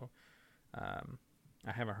anything. So I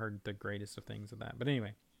haven't heard the greatest of things of that. But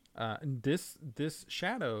anyway, this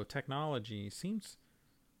Shadow technology seems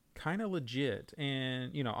kind of legit,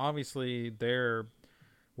 and obviously their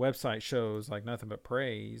website shows like nothing but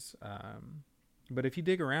praise. But if you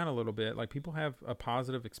dig around a little bit, like people have a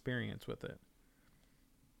positive experience with it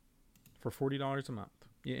for $40 a month.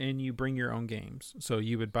 And you bring your own games. So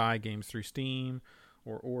you would buy games through Steam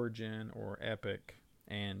or Origin or Epic,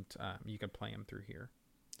 and you can play them through here.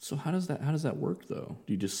 So how does that work though?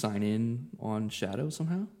 Do you just sign in on Shadow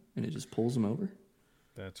somehow and it just pulls them over?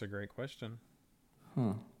 That's a great question.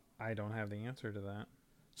 Huh. I don't have the answer to that.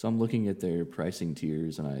 So I'm looking at their pricing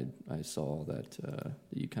tiers, and I saw that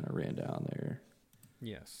you kind of ran down there.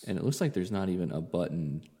 Yes. And it looks like there's not even a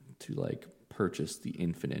button to like purchase the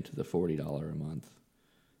Infinite, the $40 a month.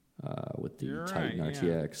 With the Titan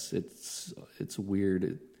RTX, it's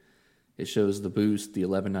weird. It shows the boost, the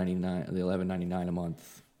 $11.99 a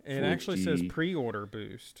month. It actually says pre-order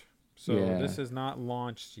boost, so this is not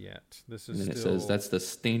launched yet. This is. And then it says that's the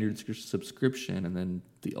standard subscription, and then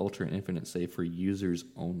the Ultra and Infinite say for users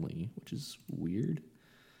only, which is weird.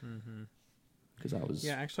 Because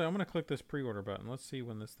actually, I'm going to click this pre-order button. Let's see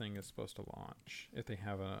when this thing is supposed to launch. If they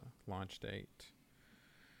have a launch date.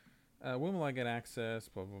 When will I get access?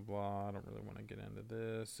 Blah, blah, blah. I don't really want to get into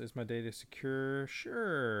this. Is my data secure?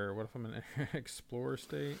 Sure. What if I'm in an Explorer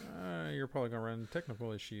state? You're probably going to run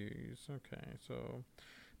technical issues. Okay, so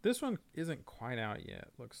this one isn't quite out yet,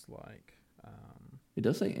 looks like. It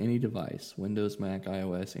does say any device, Windows, Mac,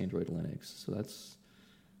 iOS, Android, Linux. So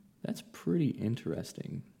that's pretty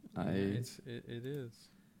interesting. It is.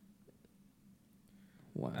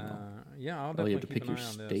 Wow. Yeah, I'll you definitely have to keep pick an your eye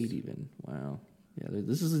on state this. even. Wow. Yeah,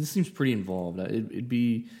 this seems pretty involved. It'd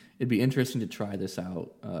be interesting to try this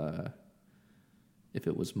out if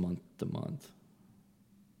it was month to month.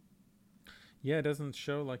 Yeah, it doesn't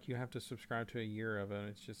show like you have to subscribe to a year of it.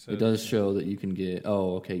 It's just It does show that you can get.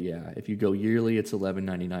 Oh, okay, yeah. If you go yearly, it's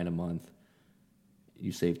 $11.99 a month.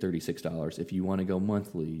 You save $36. If you want to go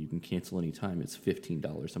monthly, you can cancel anytime. It's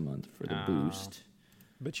 $15 a month for the boost.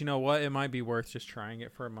 But you know what? It might be worth just trying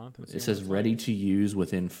it for a month. And It says ready to use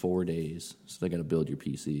within 4 days. So they got to build your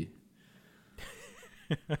PC.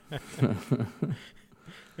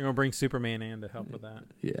 They're gonna bring Superman in to help with that.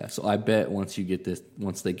 Yeah, so I bet once they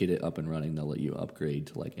get it up and running, they'll let you upgrade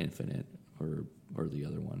to like Infinite or the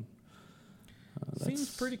other one.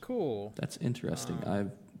 Seems pretty cool. That's interesting.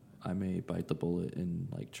 I may bite the bullet and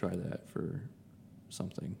like try that for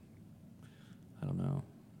something. I don't know.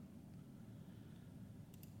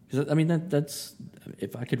 'Cause, I mean that's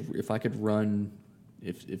if I could run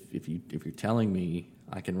if you're telling me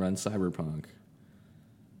I can run Cyberpunk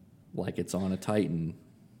like it's on a Titan.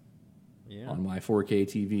 Yeah. On my 4K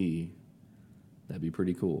TV, that'd be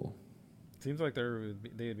pretty cool. Seems like they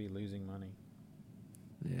would be losing money.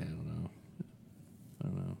 Yeah, I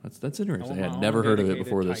don't know. That's interesting. I had want never heard of it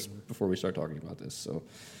Titan. before we start talking about this. So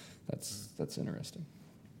that's interesting.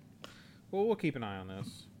 Well, we'll keep an eye on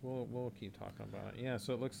this. We'll keep talking about it. Yeah.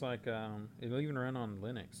 So it looks like it'll even run on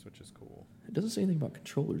Linux, which is cool. It doesn't say anything about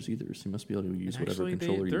controllers either, so you must be able to use And whatever actually,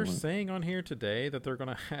 controller you they're want. saying on here today that they're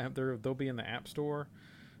gonna have they'll be in the App Store.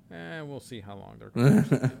 We'll see how long they're going to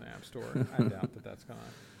be in the App Store. I doubt that's going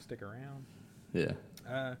to stick around. Yeah.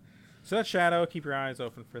 So that's Shadow. Keep your eyes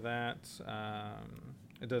open for that.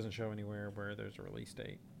 It doesn't show anywhere where there's a release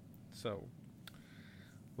date. So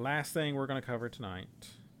last thing we're going to cover tonight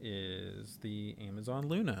is the Amazon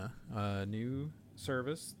Luna, new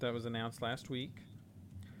service that was announced last week.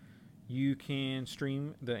 You can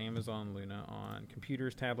stream the Amazon Luna on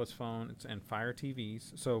computers, tablets, phones, and Fire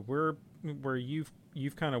TVs. So where you've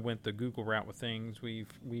kind of went the Google route with things. We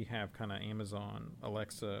have kind of Amazon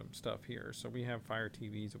Alexa stuff here. So we have Fire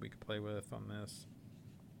TVs that we could play with on this.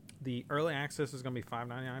 The early access is going to be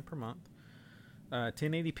 $5.99 per month.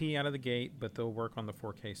 1080p out of the gate, but they'll work on the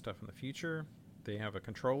 4K stuff in the future. They have a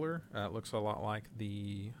controller. It looks a lot like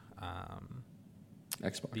the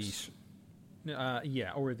Xbox.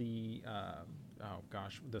 Or the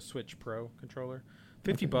the Switch Pro controller,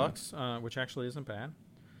 $50, which actually isn't bad.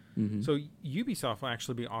 Mm-hmm. So Ubisoft will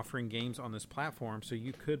actually be offering games on this platform, so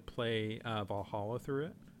you could play Valhalla through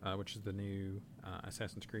it, which is the new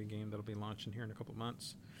Assassin's Creed game that'll be launching here in a couple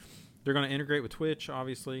months. They're going to integrate with Twitch,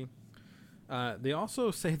 obviously. They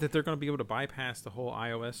also say that they're going to be able to bypass the whole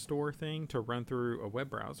iOS store thing to run through a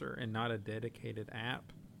web browser and not a dedicated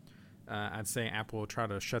app. I'd say Apple will try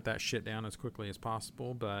to shut that shit down as quickly as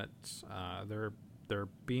possible, but they're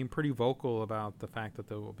being pretty vocal about the fact that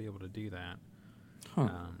they will be able to do that. Huh.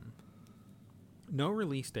 No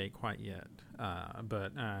release date quite yet,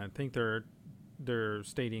 but I think they're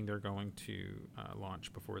stating they're going to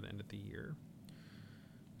launch before the end of the year.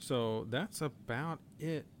 So that's about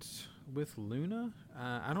it with Luna.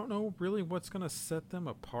 I don't know really what's going to set them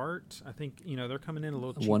apart. I think they're coming in a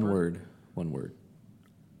little cheaper. One word.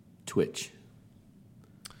 Twitch.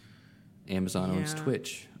 Amazon owns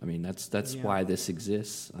Twitch. I mean, that's why this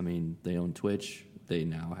exists. I mean, they own Twitch. They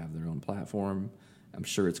now have their own platform. I'm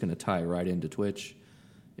sure it's going to tie right into Twitch.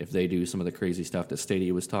 If they do some of the crazy stuff that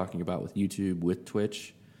Stadia was talking about with YouTube, with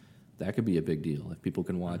Twitch, that could be a big deal. If people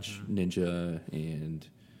can watch Ninja and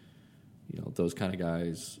those kind of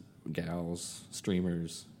guys, gals,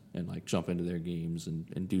 streamers, and like jump into their games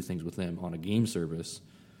and do things with them on a game service,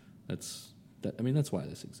 that's why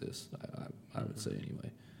this exists. I would say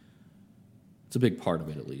anyway. It's a big part of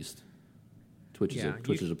it, at least. Twitch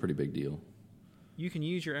is a pretty big deal. You can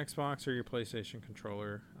use your Xbox or your PlayStation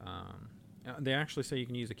controller. They actually say you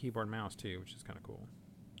can use a keyboard and mouse too, which is kind of cool.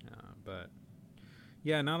 But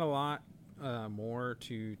yeah, not a lot more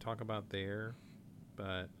to talk about there.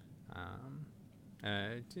 But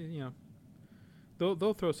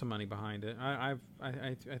they'll throw some money behind it. I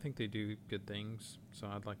think they do good things. So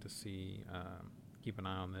I'd like to see keep an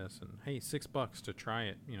eye on this. And hey, $6 to try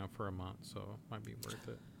it, for a month, so it might be worth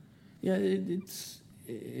it. Yeah,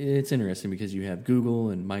 it's interesting because you have Google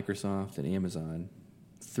and Microsoft and Amazon,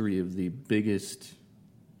 three of the biggest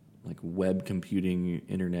like web computing,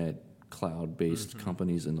 internet, cloud-based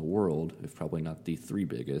companies in the world, if probably not the three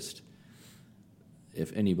biggest.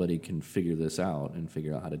 If anybody can figure this out and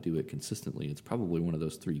figure out how to do it consistently, it's probably one of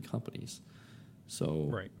those three companies.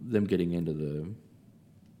 So them getting into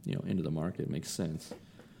the market makes sense,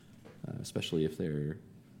 especially if they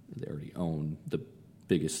already own the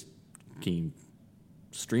biggest game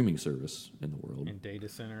streaming service in the world. And data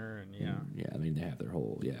center, and I mean, they have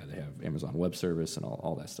they have Amazon Web Service and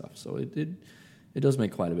all that stuff. So it does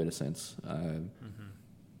make quite a bit of sense.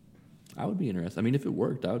 I would be interested. I mean, if it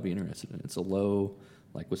worked, I would be interested in it. It's a low,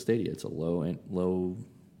 like with Stadia, it's a low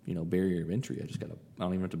barrier of entry. I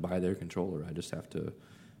don't even have to buy their controller. I just have to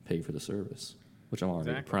pay for the service, which I'm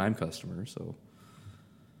already a Prime customer, so.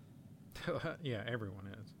 Yeah,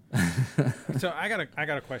 everyone is. So I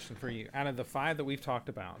got a question for you. Out of the 5 that we've talked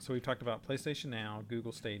about, so we've talked about PlayStation Now,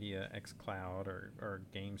 Google Stadia, xCloud, or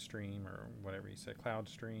Game Stream, or whatever you said, Cloud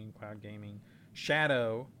Stream, Cloud Gaming,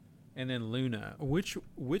 Shadow, and then Luna. Which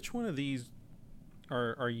one of these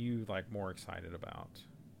are you like more excited about?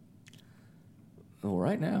 Well,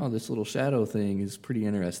 right now this little Shadow thing is pretty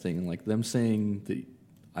interesting. Like them saying that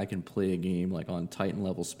I can play a game like on Titan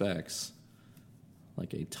level specs,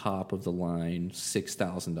 like a top of the line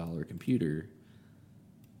 $6,000 computer.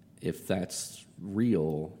 If that's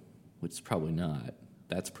real, which is probably not,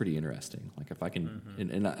 that's pretty interesting. Like if I can,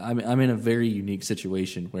 and I'm in a very unique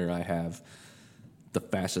situation where I have the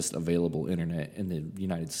fastest available internet in the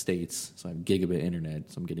United States. So I have gigabit internet,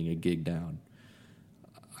 so I'm getting a gig down.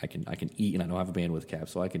 I can eat, and I don't have a bandwidth cap,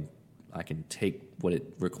 so I can take what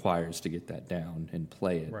it requires to get that down and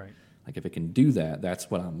play it. Right. Like if it can do that, that's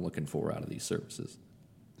what I'm looking for out of these services.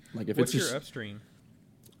 Like if What's it's your upstream?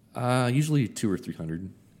 Usually 200 or 300.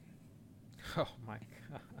 Oh my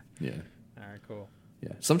god. Yeah. All right. Cool.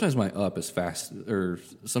 Yeah. Sometimes my up is fast, or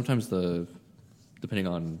sometimes depending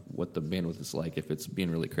on what the bandwidth is like, if it's being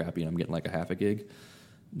really crappy and I'm getting like a half a gig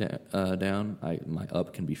down, my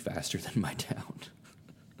up can be faster than my down,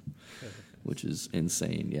 which is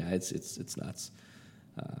insane. Yeah, it's nuts.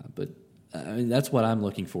 But I mean, that's what I'm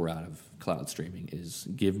looking for out of cloud streaming: is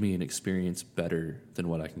give me an experience better than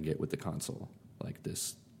what I can get with the console. Like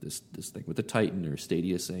this thing with the Titan or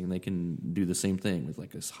Stadia, saying they can do the same thing with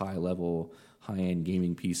like this high level, high end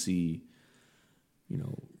gaming PC,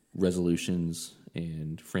 resolutions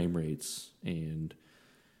and frame rates and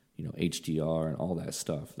HDR and all that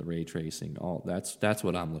stuff, the ray tracing, all that's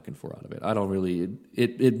what I'm looking for out of it. I don't really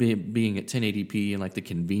it being at 1080p and like the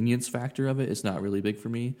convenience factor of it is not really big for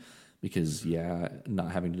me, because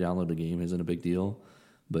not having to download a game isn't a big deal,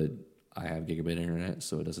 but I have gigabit internet,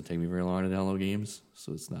 so it doesn't take me very long to download games.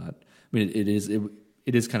 So it's not. I mean, it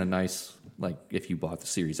is kind of nice. Like if you bought the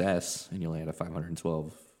Series S and you only had a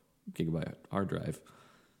 512 gigabyte hard drive,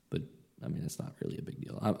 but I mean, it's not really a big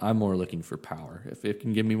deal. I'm more looking for power. If it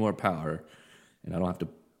can give me more power, and I don't have to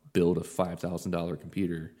build a $5,000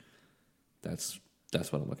 computer, that's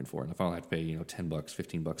what I'm looking for. And if I don't have to pay $10,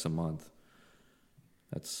 $15 a month,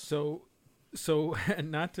 that's so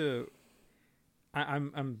not to.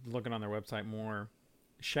 I'm looking on their website more.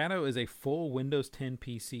 Shadow is a full Windows 10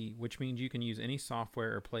 PC, which means you can use any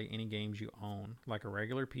software or play any games you own, like a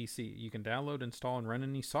regular PC. You can download, install, and run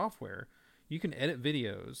any software. You can edit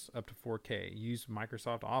videos up to 4K, use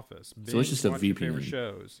Microsoft Office, so it's just a watch your VPN. favorite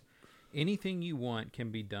shows. Anything you want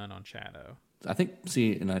can be done on Shadow.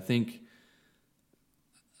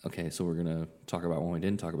 Okay, so we're going to talk about one we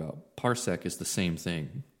didn't talk about. Parsec is the same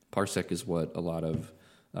thing. Parsec is what a lot of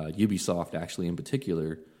Ubisoft, actually in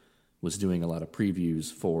particular, was doing a lot of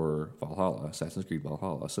previews for Valhalla, Assassin's Creed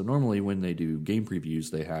Valhalla. So normally when they do game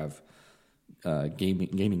previews, they have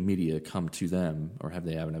gaming media come to them, or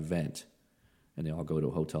they have an event, and they all go to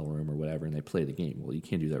a hotel room or whatever, and they play the game. Well, you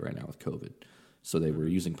can't do that right now with COVID. So they were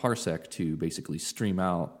using Parsec to basically stream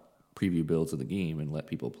out preview builds of the game and let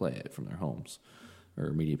people play it from their homes,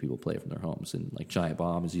 or media people play it from their homes. And like Giant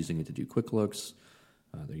Bomb is using it to do quick looks.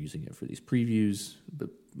 They're using it for these previews. But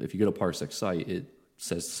if you go to Parsec's site, it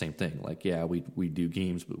says the same thing. Like, yeah, we do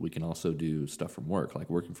games, but we can also do stuff from work, like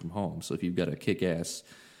working from home. So if you've got a kick-ass,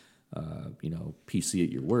 PC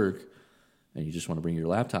at your work, and you just want to bring your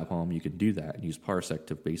laptop home, you can do that and use Parsec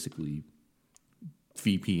to basically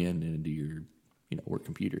VPN into your work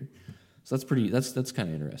computer. So that's kind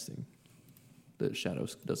of interesting. The Shadow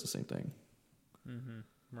does the same thing. Mm-hmm.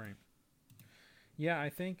 Right. Yeah, I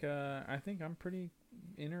think I'm pretty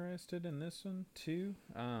interested in this one too.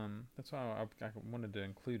 That's why I wanted to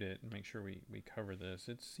include it and make sure we cover this.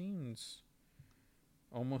 It seems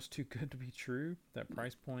almost too good to be true. That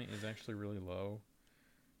price point is actually really low.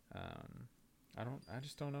 I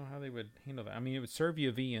just don't know how they would handle that. I mean, it would serve you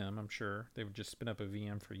a VM, I'm sure. They would just spin up a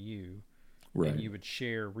VM for you. Right. And you would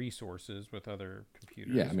share resources with other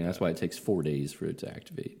computers. Yeah, I mean, that's why it takes 4 days for it to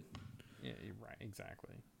activate. Yeah, right,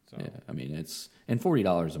 exactly. So yeah, I mean, and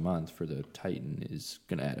 $40 a month for the Titan is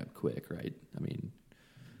going to add up quick, right? I mean,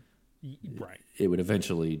 right. It would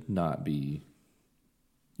eventually not be,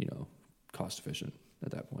 cost efficient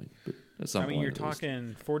at that point. But at some point, you're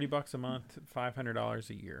talking $40 a month, $500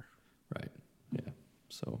 a year. Right. Yeah.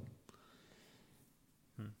 So.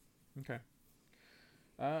 Okay.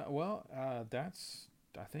 I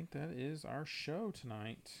think that is our show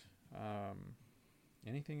tonight.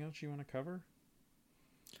 Anything else you want to cover?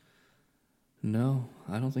 No,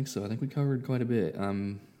 I don't think so. I think we covered quite a bit.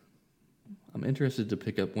 I'm interested to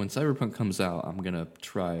pick up when Cyberpunk comes out. I'm gonna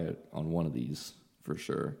try it on one of these for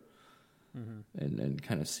sure, and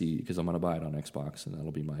kind of see, because I'm gonna buy it on Xbox, and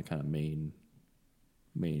that'll be my kind of main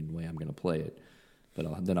way I'm gonna play it. But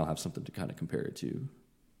I'll have something to kind of compare it to.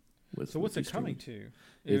 So what's it coming to?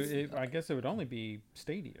 I guess it would only be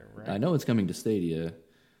Stadia, right? I know it's coming to Stadia.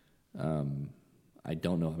 I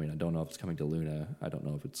don't know. I mean, I don't know if it's coming to Luna. I don't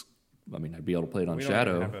know if it's. I mean, I'd be able to play it on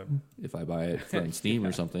Shadow if I buy it from Steam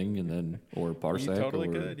or something, and then or Parsec. You totally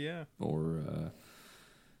could, yeah. Or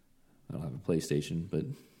I don't have a PlayStation, but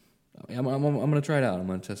I'm going to try it out. I'm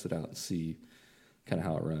going to test it out and see kind of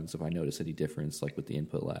how it runs. If I notice any difference, like with the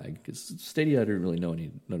input lag, because Stadia, I didn't really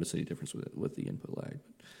notice any difference with the input lag.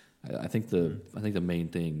 But I think the main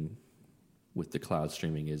thing with the cloud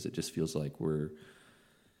streaming is it just feels like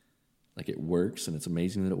it works, and it's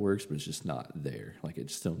amazing that it works, but it's just not there. Like,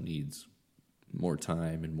 it still needs more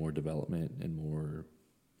time and more development and more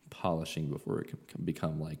polishing before it can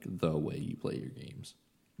become like the way you play your games.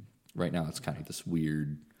 Right now, it's kind of this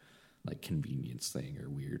weird, like, convenience thing or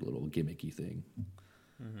weird little gimmicky thing.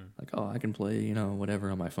 Mm-hmm. Like, oh, I can play,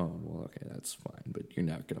 whatever on my phone. Well, okay, that's fine, but you're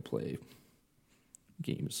not going to play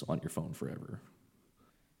games on your phone forever.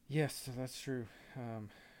 Yes, that's true.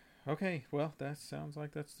 Okay, well, that sounds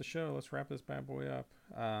like that's the show. Let's wrap this bad boy up.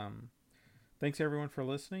 Thanks, everyone, for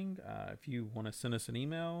listening. If you want to send us an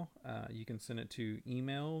email, you can send it to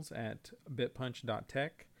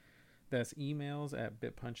emails@bitpunch.tech. That's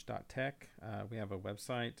emails@bitpunch.tech. We have a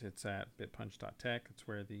website. It's at bitpunch.tech. It's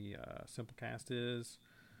where the Simplecast is.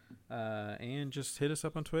 And just hit us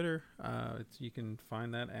up on Twitter. You can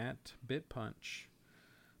find that at bitpunch.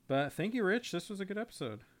 But thank you, Rich. This was a good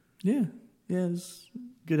episode. Yeah, it's a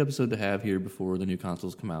good episode to have here before the new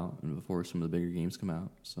consoles come out and before some of the bigger games come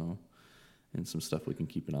out. So, and some stuff we can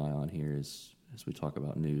keep an eye on here as we talk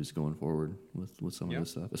about news going forward with some of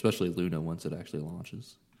this stuff, especially Luna once it actually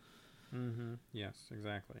launches. Mm-hmm. Yes,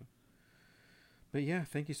 exactly. But yeah,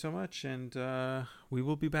 thank you so much, and we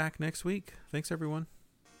will be back next week. Thanks, everyone.